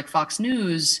media like Fox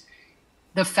News,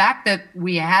 the fact that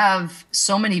we have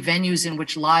so many venues in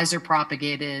which lies are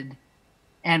propagated,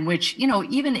 and which,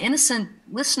 even innocent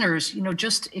listeners,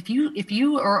 just if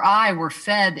you or I were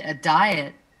fed a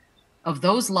diet of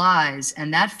those lies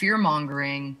and that fear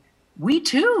mongering, we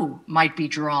too might be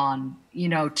drawn,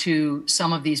 to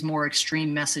some of these more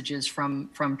extreme messages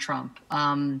from Trump.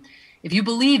 If you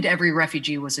believed every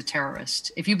refugee was a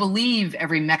terrorist, if you believe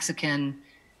every Mexican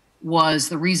was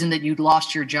the reason that you'd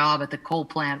lost your job at the coal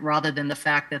plant, rather than the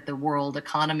fact that the world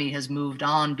economy has moved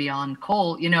on beyond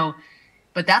coal,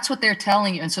 but that's what they're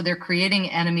telling you. And so they're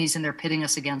creating enemies and they're pitting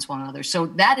us against one another. So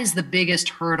that is the biggest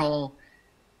hurdle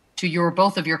to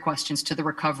both of your questions, to the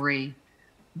recovery.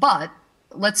 But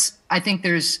I think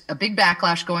there's a big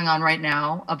backlash going on right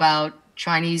now about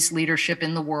Chinese leadership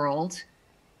in the world.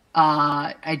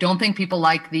 I don't think people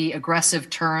like the aggressive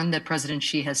turn that President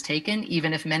Xi has taken,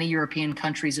 even if many European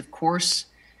countries, of course,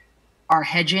 are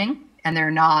hedging and they're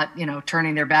not,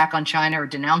 turning their back on China or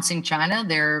denouncing China.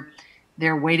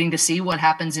 They're waiting to see what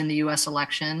happens in the US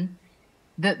election.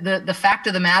 The fact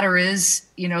of the matter is,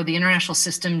 the international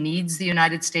system needs the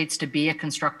United States to be a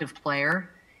constructive player.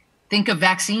 Think of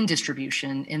vaccine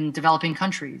distribution in developing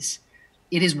countries.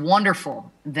 It is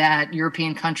wonderful that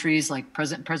European countries like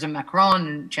President Macron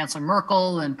and Chancellor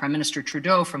Merkel and Prime Minister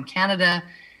Trudeau from Canada,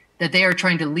 that they are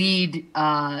trying to lead,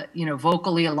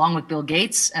 vocally, along with Bill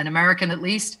Gates, an American at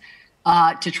least,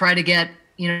 to try to get,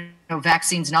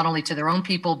 vaccines not only to their own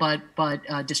people, but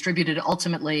distributed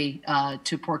ultimately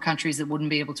to poor countries that wouldn't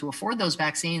be able to afford those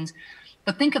vaccines.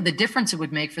 But think of the difference it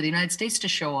would make for the United States to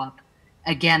show up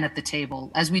again at the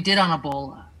table, as we did on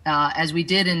Ebola, as we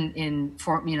did in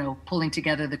pulling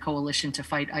together the coalition to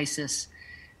fight ISIS.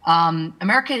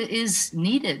 America is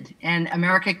needed, and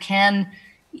America can,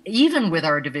 even with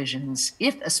our divisions,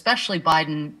 if especially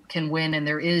Biden can win, and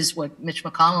there is what Mitch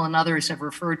McConnell and others have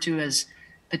referred to as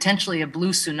potentially a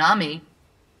blue tsunami.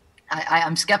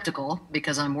 I'm skeptical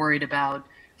because I'm worried about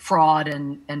fraud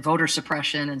and voter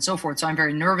suppression and so forth. So I'm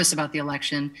very nervous about the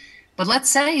election. But let's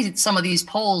say some of these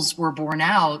polls were borne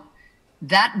out,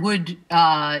 that would,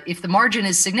 if the margin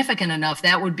is significant enough,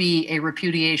 that would be a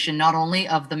repudiation not only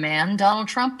of the man, Donald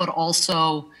Trump, but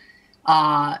also,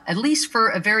 at least for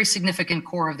a very significant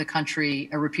core of the country,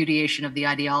 a repudiation of the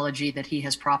ideology that he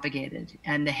has propagated,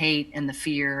 and the hate and the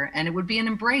fear. And it would be an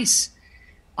embrace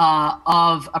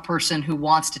of a person who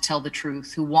wants to tell the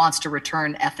truth, who wants to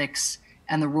return ethics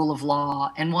and the rule of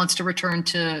law, and wants to return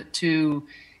to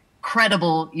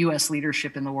credible U.S.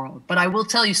 leadership in the world. But I will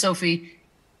tell you, Sophie,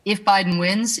 if Biden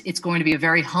wins, it's going to be a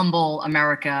very humble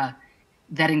America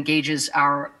that engages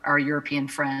our European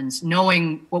friends,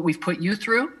 knowing what we've put you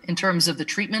through in terms of the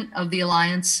treatment of the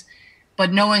alliance,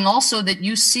 but knowing also that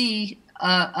you see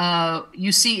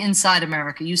inside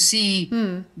America, you see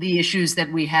the issues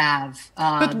that we have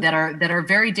that are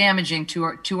very damaging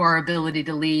to our ability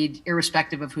to lead,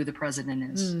 irrespective of who the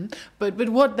president is. But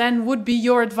what then would be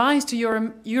your advice to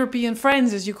your European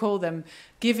friends, as you call them,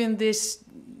 given this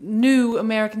new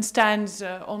American stance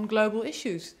on global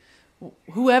issues,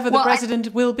 whoever the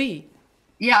president will be?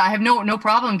 Yeah, I have no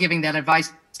problem giving that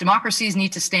advice. Democracies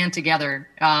need to stand together.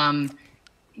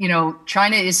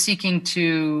 China is seeking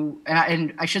to,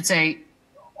 and I should say,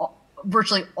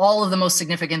 virtually all of the most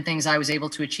significant things I was able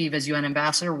to achieve as UN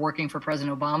ambassador working for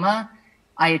President Obama,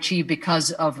 I achieved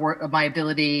because of my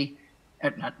ability,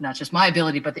 not just my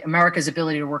ability, but America's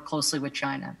ability to work closely with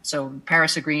China. So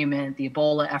Paris Agreement, the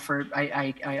Ebola effort,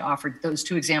 I offered those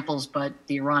two examples, but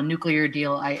the Iran nuclear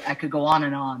deal, I could go on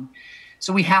and on.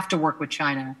 So we have to work with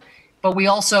China. But we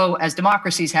also, as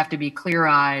democracies, have to be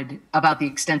clear-eyed about the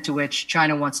extent to which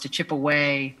China wants to chip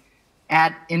away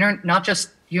at not just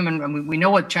human. I mean, we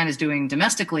know what China's doing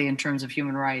domestically in terms of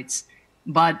human rights,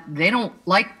 but they don't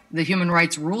like the human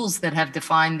rights rules that have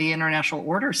defined the international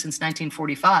order since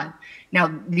 1945. Now,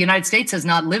 the United States has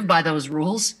not lived by those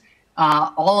rules.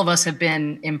 All of us have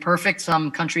been imperfect,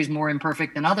 some countries more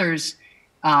imperfect than others.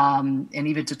 And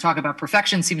even to talk about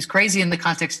perfection seems crazy in the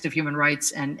context of human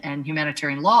rights and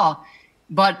humanitarian law.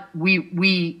 But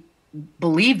we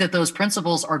believe that those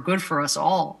principles are good for us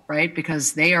all, right?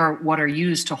 Because they are what are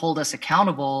used to hold us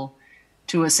accountable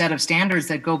to a set of standards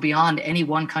that go beyond any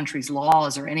one country's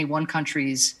laws or any one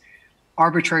country's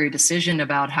arbitrary decision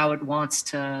about how it wants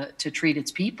to treat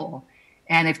its people.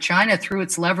 And if China, through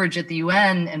its leverage at the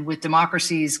UN and with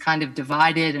democracies kind of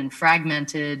divided and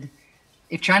fragmented,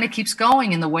 if China keeps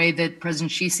going in the way that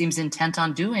President Xi seems intent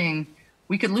on doing,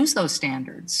 we could lose those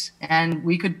standards and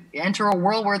we could enter a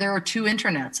world where there are two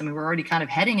internets. I mean, we're already kind of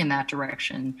heading in that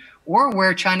direction, or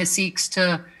where China seeks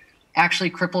to actually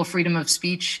cripple freedom of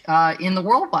speech in the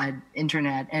worldwide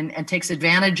internet and takes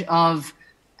advantage of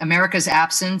America's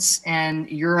absence and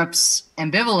Europe's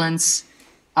ambivalence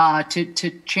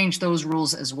to change those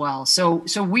rules as well. So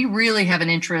we really have an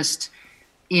interest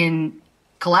in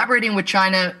collaborating with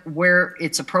China where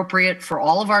it's appropriate for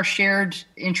all of our shared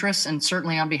interests, and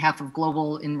certainly on behalf of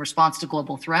in response to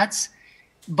global threats.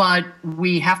 But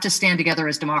we have to stand together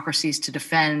as democracies to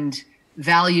defend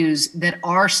values that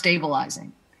are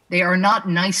stabilizing. They are not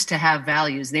nice to have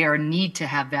values. They are need to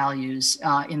have values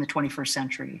in the 21st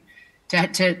century.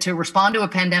 To respond to a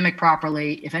pandemic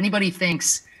properly, if anybody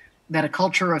thinks that a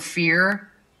culture of fear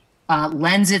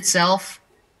lends itself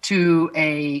to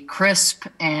a crisp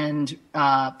and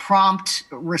prompt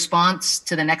response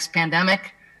to the next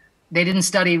pandemic, they didn't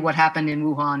study what happened in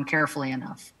Wuhan carefully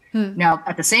enough. Now,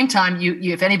 at the same time,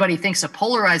 if anybody thinks a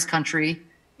polarized country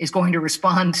is going to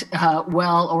respond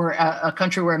well, or a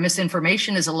country where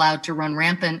misinformation is allowed to run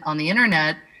rampant on the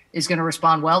internet is going to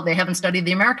respond well, they haven't studied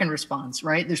the American response,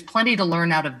 right? There's plenty to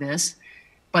learn out of this.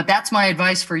 But that's my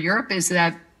advice for Europe, is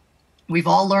that we've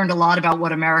all learned a lot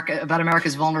about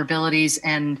America's vulnerabilities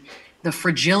and the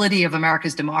fragility of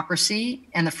America's democracy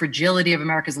and the fragility of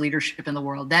America's leadership in the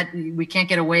world. That we can't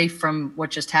get away from what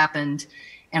just happened.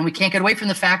 And we can't get away from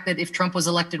the fact that if Trump was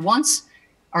elected once,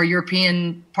 our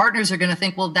European partners are going to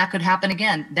think, well, that could happen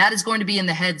again. That is going to be in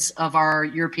the heads of our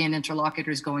European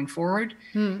interlocutors going forward.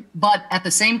 But at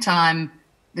the same time,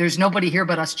 there's nobody here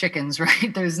but us chickens,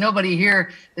 right? There's nobody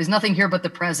here. There's nothing here but the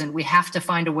present. We have to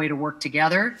find a way to work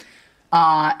together.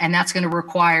 And that's going to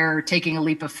require taking a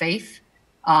leap of faith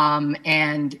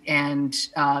and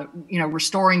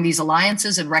restoring these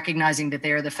alliances and recognizing that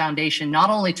they are the foundation not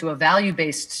only to a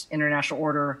value-based international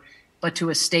order, but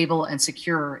to a stable and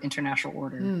secure international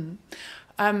order.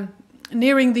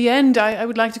 Nearing the end, I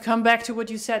would like to come back to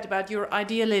what you said about your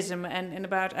idealism and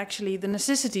about actually the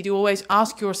necessity to always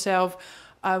ask yourself,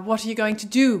 what are you going to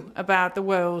do about the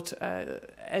world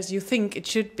as you think it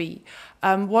should be?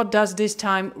 What does this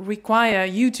time require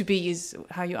you to be, is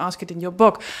how you ask it in your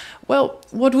book. Well,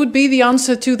 what would be the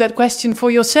answer to that question for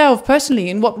yourself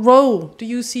personally? In what role do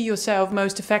you see yourself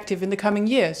most effective in the coming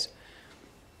years?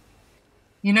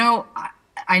 You know,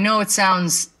 I know it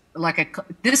sounds like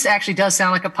this actually does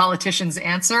sound like a politician's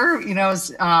answer,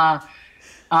 to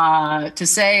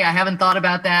say I haven't thought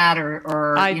about that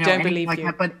or I don't believe like you.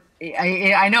 that, but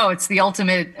I know it's the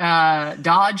ultimate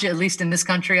dodge, at least in this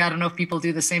country. I don't know if people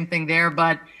do the same thing there,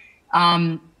 but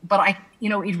it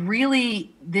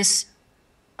really, this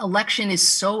election is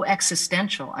so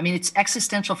existential. I mean, it's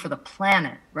existential for the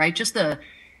planet, right? Just the,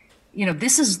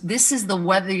 this is the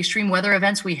weather, the extreme weather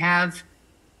events we have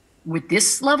with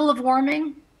this level of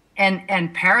warming,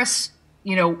 and Paris,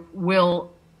 we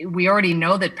already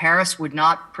know that Paris would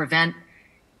not prevent,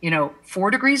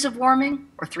 4 degrees of warming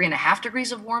or 3.5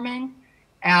 degrees of warming.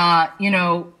 That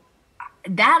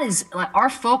is, our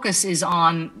focus is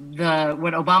on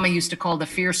what Obama used to call the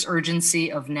fierce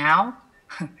urgency of now.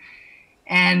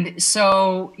 And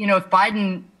so, if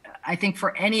Biden, I think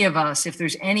for any of us, if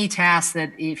there's any task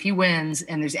that if he wins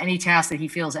and there's any task that he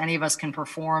feels any of us can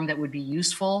perform that would be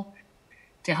useful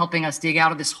to helping us dig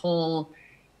out of this hole,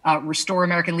 restore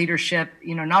American leadership,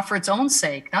 not for its own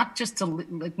sake, not just to,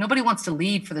 like, nobody wants to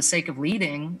lead for the sake of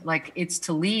leading. Like, it's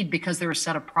to lead because there are a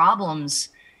set of problems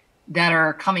that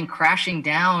are coming crashing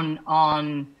down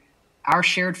on our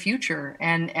shared future.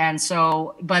 And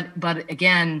so, but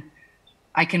again,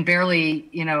 I can barely,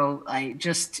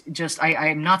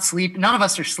 I'm not sleep. None of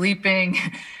us are sleeping.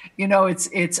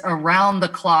 It's around the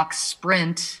clock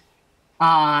sprint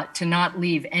to not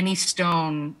leave any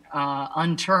stone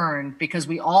unturned, because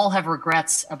we all have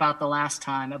regrets about the last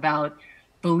time, about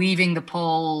believing the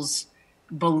polls,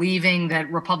 believing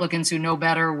that Republicans who know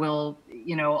better will,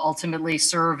 ultimately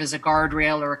serve as a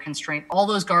guardrail or a constraint. All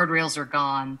those guardrails are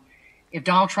gone. If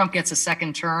Donald Trump gets a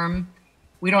second term,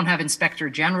 we don't have inspector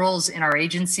generals in our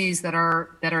agencies that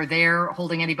are there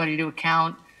holding anybody to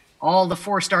account. All the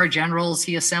 4-star generals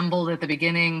he assembled at the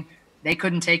beginning, they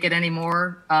couldn't take it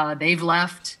anymore. They've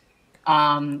left.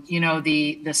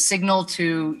 The signal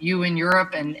to you in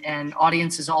Europe and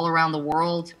audiences all around the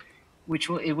world,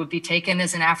 it would be taken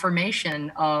as an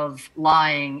affirmation of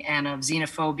lying and of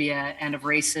xenophobia and of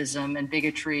racism and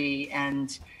bigotry,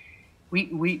 and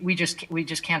we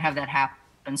just can't have that happen.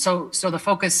 And so the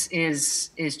focus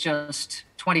is just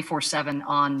 24/7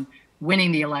 on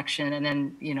winning the election, and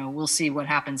then we'll see what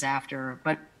happens after.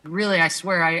 But really, I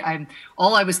swear, I'm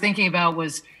all I was thinking about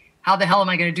was, how the hell am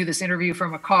I going to do this interview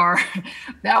from a car?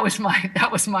 that was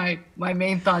my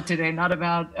main thought today, not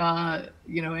about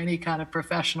any kind of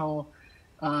professional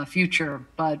future,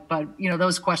 but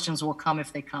those questions will come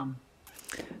if they come.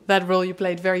 That role you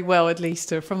played very well, at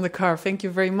least from the car. Thank you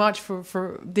very much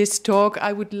for this talk.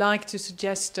 I would like to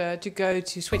suggest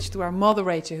to switch to our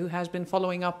moderator, who has been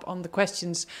following up on the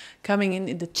questions coming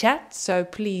in the chat. So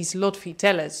please, Lotfi,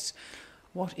 tell us,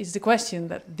 what is the question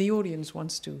that the audience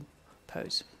wants to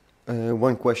pose?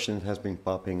 One question that has been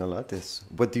popping a lot is,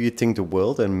 what do you think the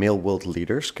world and male world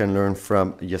leaders can learn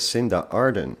from Jacinda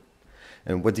Ardern?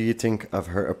 And what do you think of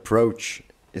her approach?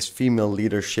 Is female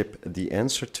leadership the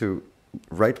answer to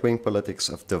right-wing politics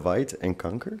of divide and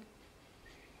conquer?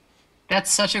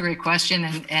 That's such a great question,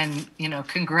 and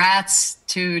congrats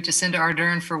to Jacinda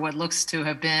Ardern for what looks to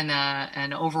have been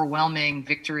an overwhelming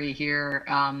victory here.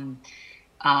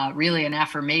 Really an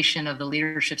affirmation of the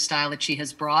leadership style that she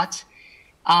has brought.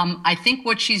 I think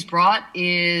what she's brought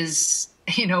is,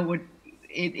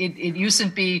 it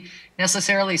usedn't be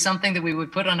necessarily something that we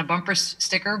would put on a bumper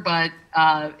sticker, but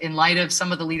in light of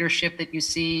some of the leadership that you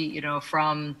see,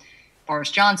 from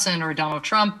Boris Johnson or Donald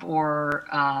Trump or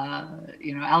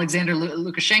Alexander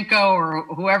Lukashenko or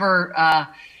whoever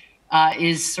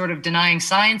is sort of denying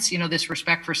science, this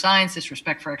respect for science, this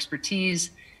respect for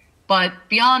expertise. But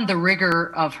beyond the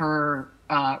rigor of her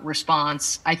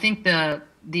response, I think the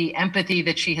empathy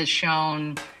that she has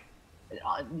shown,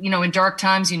 in dark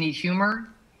times you need humor.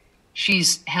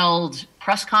 She's held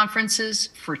press conferences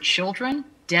for children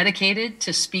dedicated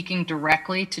to speaking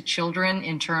directly to children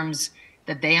in terms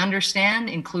that they understand,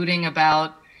 including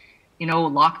about,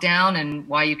 lockdown and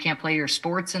why you can't play your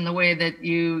sports in the way that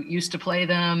you used to play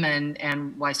them,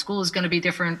 and why school is going to be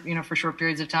different, for short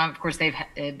periods of time. Of course,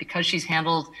 because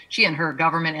she and her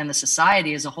government and the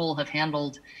society as a whole have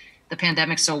handled the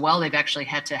pandemic so well, they've actually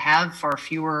had to have far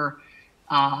fewer,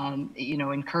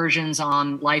 incursions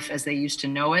on life as they used to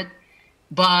know it.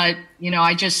 But,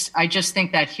 I just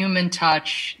think that human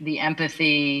touch, the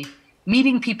empathy,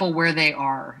 meeting people where they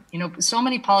are. So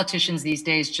many politicians these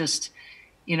days just,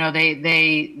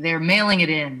 they're mailing it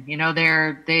in.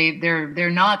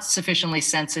 They're not sufficiently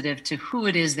sensitive to who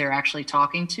it is they're actually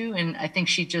talking to. And I think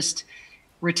she just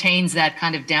retains that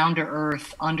kind of down to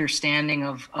earth understanding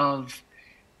of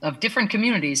different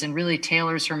communities and really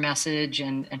tailors her message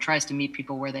and tries to meet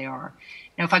people where they are.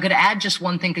 Now, if I could add just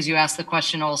one thing, because you asked the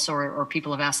question also, or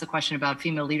people have asked the question about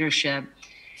female leadership.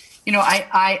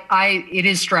 It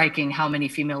is striking how many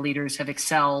female leaders have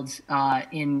excelled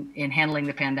in handling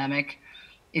the pandemic.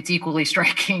 It's equally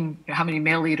striking how many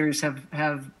male leaders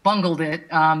have bungled it.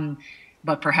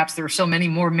 but perhaps there are so many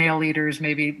more male leaders.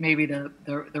 Maybe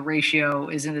the ratio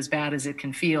isn't as bad as it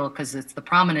can feel because it's the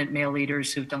prominent male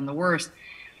leaders who've done the worst.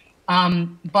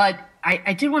 But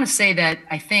I did want to say that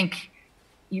I think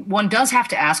one does have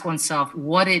to ask oneself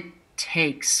what it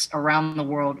takes around the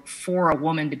world for a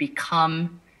woman to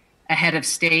become a head of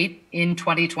state in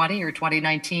 2020 or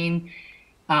 2019,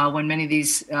 when many of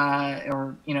these,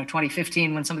 or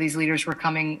 2015, when some of these leaders were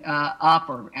coming up,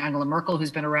 or Angela Merkel,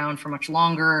 who's been around for much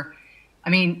longer. I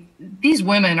mean, these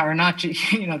women are not,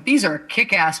 these are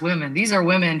kick-ass women. These are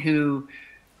women who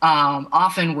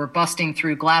often were busting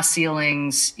through glass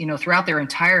ceilings, throughout their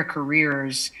entire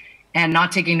careers, and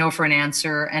not taking no for an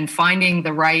answer, and finding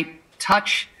the right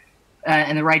touch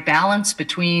and the right balance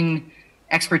between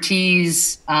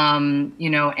expertise,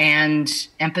 and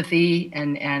empathy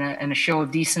and a show of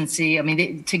decency. I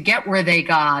mean, to get where they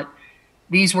got,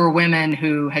 these were women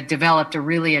who had developed a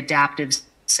really adaptive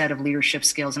set of leadership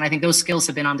skills. And I think those skills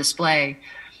have been on display.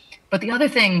 But the other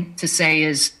thing to say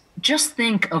is just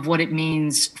think of what it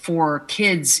means for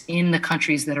kids in the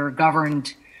countries that are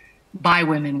governed by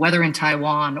women, whether in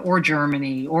Taiwan or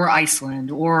Germany or Iceland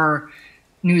or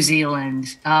New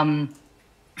Zealand.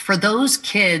 For those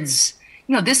kids,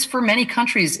 this for many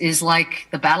countries is like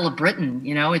the Battle of Britain.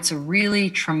 It's a really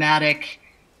traumatic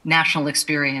national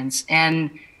experience.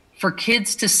 And for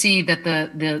kids to see that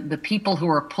the people who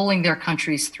are pulling their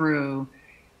countries through,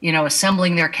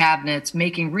 assembling their cabinets,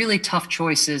 making really tough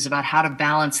choices about how to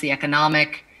balance the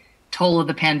economic toll of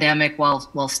the pandemic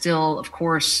while still, of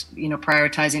course,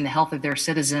 prioritizing the health of their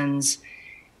citizens.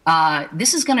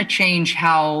 This is going to change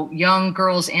how young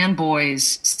girls and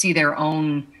boys see their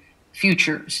own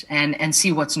futures and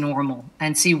see what's normal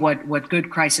and see what good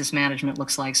crisis management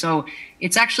looks like. So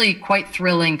it's actually quite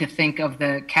thrilling to think of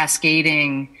the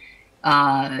cascading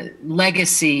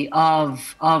legacy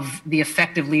of the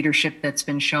effective leadership that's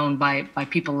been shown by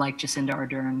people like Jacinda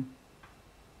Ardern.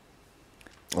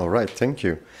 All right, thank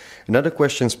you. Another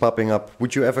question is popping up.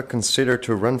 Would you ever consider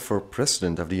to run for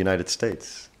president of the United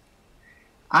States?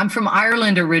 I'm from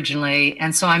Ireland originally,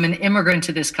 and so I'm an immigrant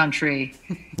to this country.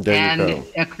 And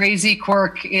a crazy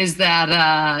quirk is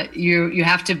that you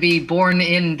have to be born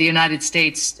in the United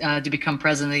States to become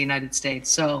president of the United States.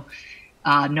 So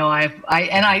no,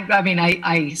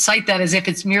 I cite that as if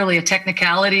it's merely a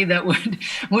technicality that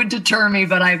would deter me,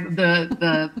 but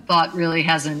the thought really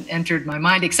hasn't entered my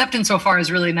mind, except insofar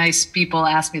as really nice people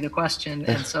ask me the question,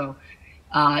 and so.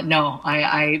 No,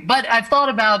 but I've thought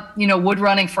about, would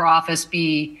running for office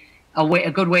be a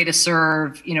good way to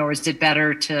serve, or is it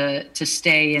better to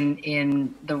stay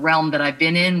in the realm that I've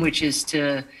been in, which is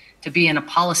to be in a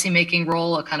policymaking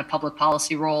role, a kind of public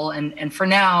policy role. And for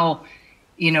now,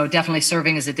 definitely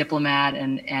serving as a diplomat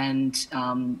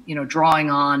and drawing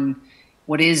on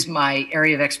what is my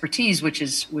area of expertise,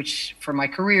 which for my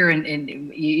career and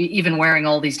even wearing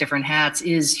all these different hats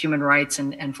is human rights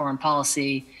and foreign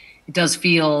policy. It does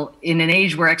feel, in an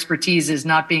age where expertise is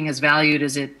not being as valued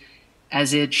as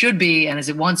it should be and as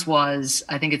it once was,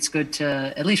 I think it's good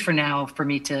to, at least for now, for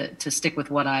me to stick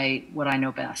with what I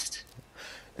know best.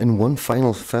 And one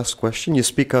final fast question. You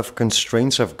speak of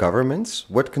constraints of governments.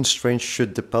 What constraints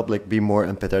should the public be more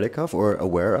empathetic of or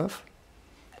aware of?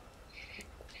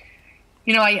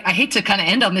 I hate to kind of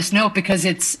end on this note because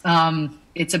it's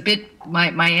a bit,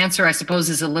 my answer, I suppose,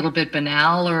 is a little bit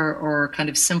banal or kind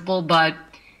of simple, but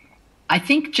I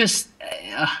think just,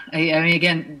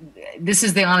 again, this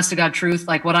is the honest to God truth.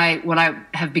 Like what I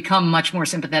have become much more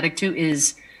sympathetic to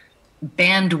is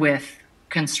bandwidth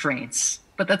constraints.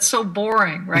 But that's so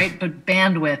boring, right? But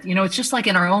bandwidth, it's just like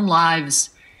in our own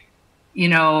lives,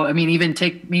 even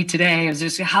take me today. I was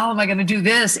just, how am I going to do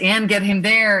this and get him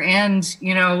there and,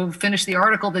 finish the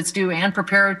article that's due and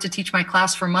prepare to teach my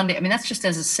class for Monday? I mean, that's just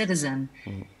as a citizen.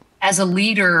 As a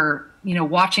leader,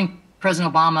 watching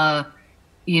President Obama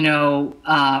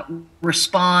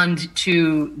respond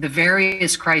to the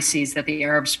various crises that the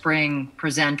Arab Spring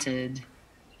presented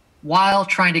while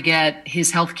trying to get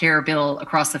his healthcare bill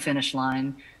across the finish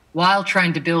line, while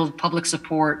trying to build public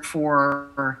support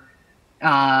for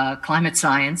climate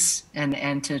science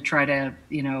and to try to,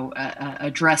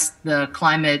 address the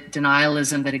climate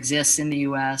denialism that exists in the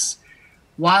U.S.,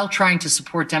 while trying to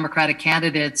support Democratic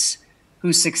candidates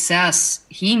whose success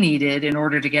he needed in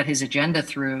order to get his agenda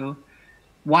through,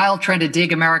 while trying to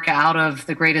dig America out of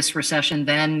the greatest recession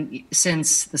then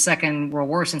since the Second World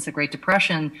War, since the Great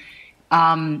Depression.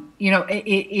 I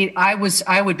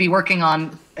would be working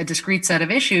on a discrete set of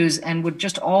issues and would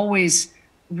just always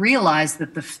realize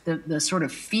that the sort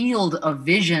of field of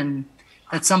vision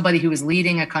that somebody who is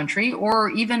leading a country, or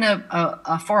even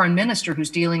a foreign minister who's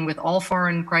dealing with all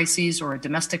foreign crises or a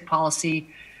domestic policy,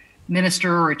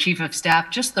 minister or a chief of staff,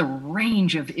 just the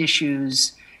range of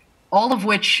issues, all of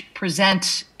which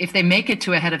present, if they make it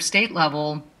to a head of state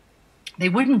level, they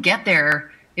wouldn't get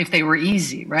there if they were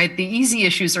easy, right? The easy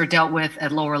issues are dealt with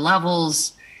at lower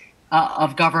levels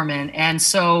of government. And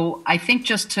so I think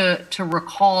just to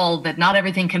recall that not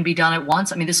everything can be done at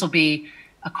once. I mean, this will be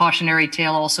a cautionary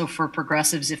tale also for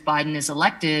progressives if Biden is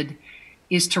elected,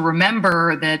 is to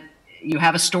remember that you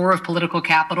have a store of political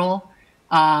capital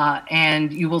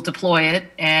and you will deploy it,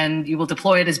 and you will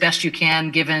deploy it as best you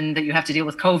can, given that you have to deal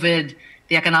with COVID,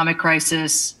 the economic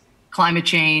crisis, climate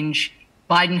change.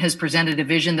 Biden has presented a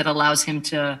vision that allows him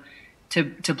to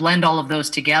blend all of those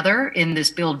together in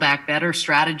this Build Back Better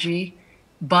strategy,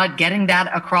 but getting that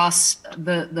across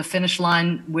the finish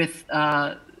line with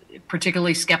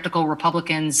particularly skeptical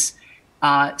Republicans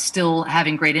still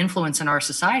having great influence in our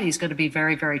society is going to be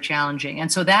very, very challenging. And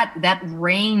so that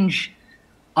range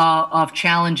of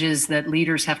challenges that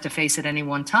leaders have to face at any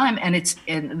one time. And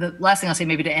the last thing I'll say,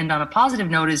 maybe to end on a positive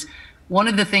note, is one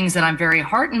of the things that I'm very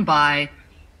heartened by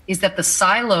is that the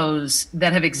silos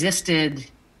that have existed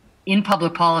in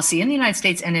public policy in the United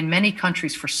States and in many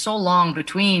countries for so long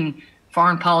between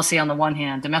foreign policy on the one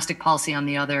hand, domestic policy on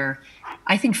the other,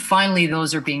 I think finally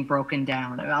those are being broken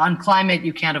down. On climate,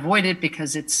 you can't avoid it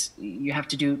because you have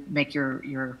to make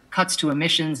your cuts to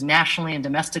emissions nationally and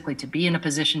domestically to be in a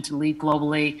position to lead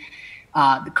globally.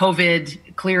 The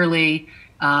COVID, clearly,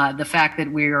 the fact that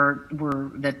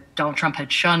that Donald Trump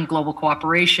had shunned global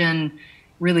cooperation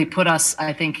really put us,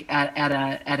 I think,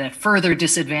 at a further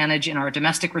disadvantage in our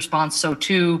domestic response. So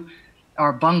too,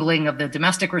 our bungling of the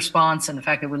domestic response and the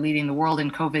fact that we're leading the world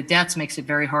in COVID deaths makes it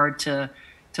very hard to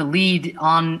lead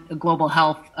on global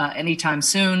health anytime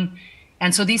soon.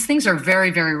 And so these things are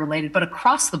very, very related. But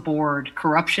across the board,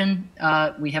 corruption,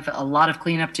 we have a lot of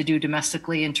cleanup to do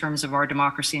domestically in terms of our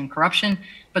democracy and corruption.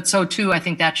 But so too, I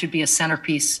think that should be a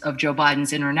centerpiece of Joe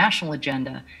Biden's international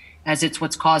agenda, as it's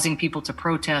what's causing people to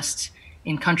protest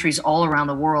in countries all around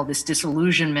the world, this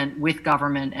disillusionment with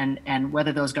government and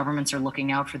whether those governments are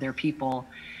looking out for their people.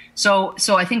 So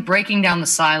I think breaking down the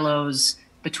silos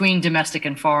between domestic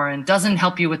and foreign doesn't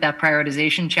help you with that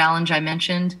prioritization challenge I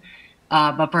mentioned,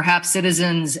 but perhaps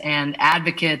citizens and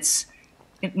advocates,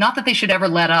 not that they should ever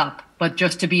let up, but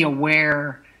just to be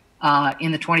aware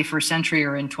in the 21st century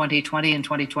or in 2020 and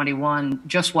 2021,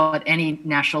 just what any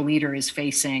national leader is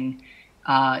facing,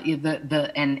 and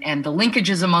the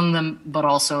linkages among them, but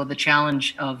also the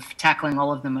challenge of tackling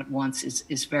all of them at once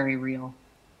is very real.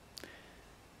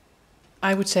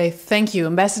 I would say thank you,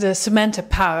 Ambassador Samantha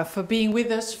Power, for being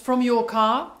with us from your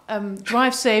car.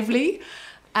 Drive safely,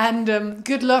 and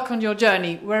good luck on your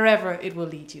journey, wherever it will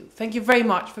lead you. Thank you very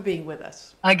much for being with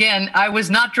us. Again, I was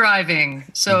not driving,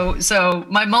 so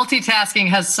my multitasking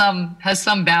has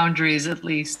some boundaries at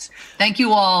least. Thank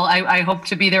you all. I hope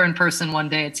to be there in person one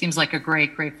day. It seems like a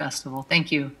great festival.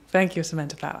 Thank you. Thank you,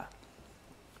 Samantha Power.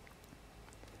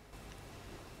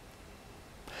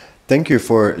 Thank you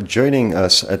for joining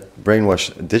us at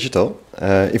Brainwash Digital.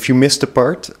 If you missed a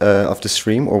part of the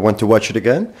stream or want to watch it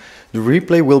again, the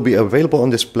replay will be available on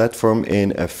this platform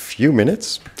in a few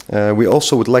minutes. We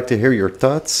also would like to hear your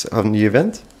thoughts on the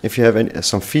event. If you have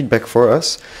some feedback for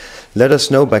us, let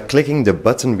us know by clicking the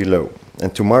button below.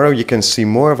 And tomorrow you can see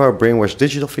more of our Brainwash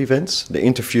Digital events, the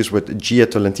interviews with Gia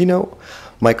Tolentino,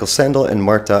 Michael Sandel and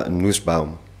Marta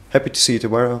Nussbaum. Happy to see you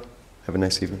tomorrow. Have a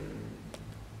nice evening.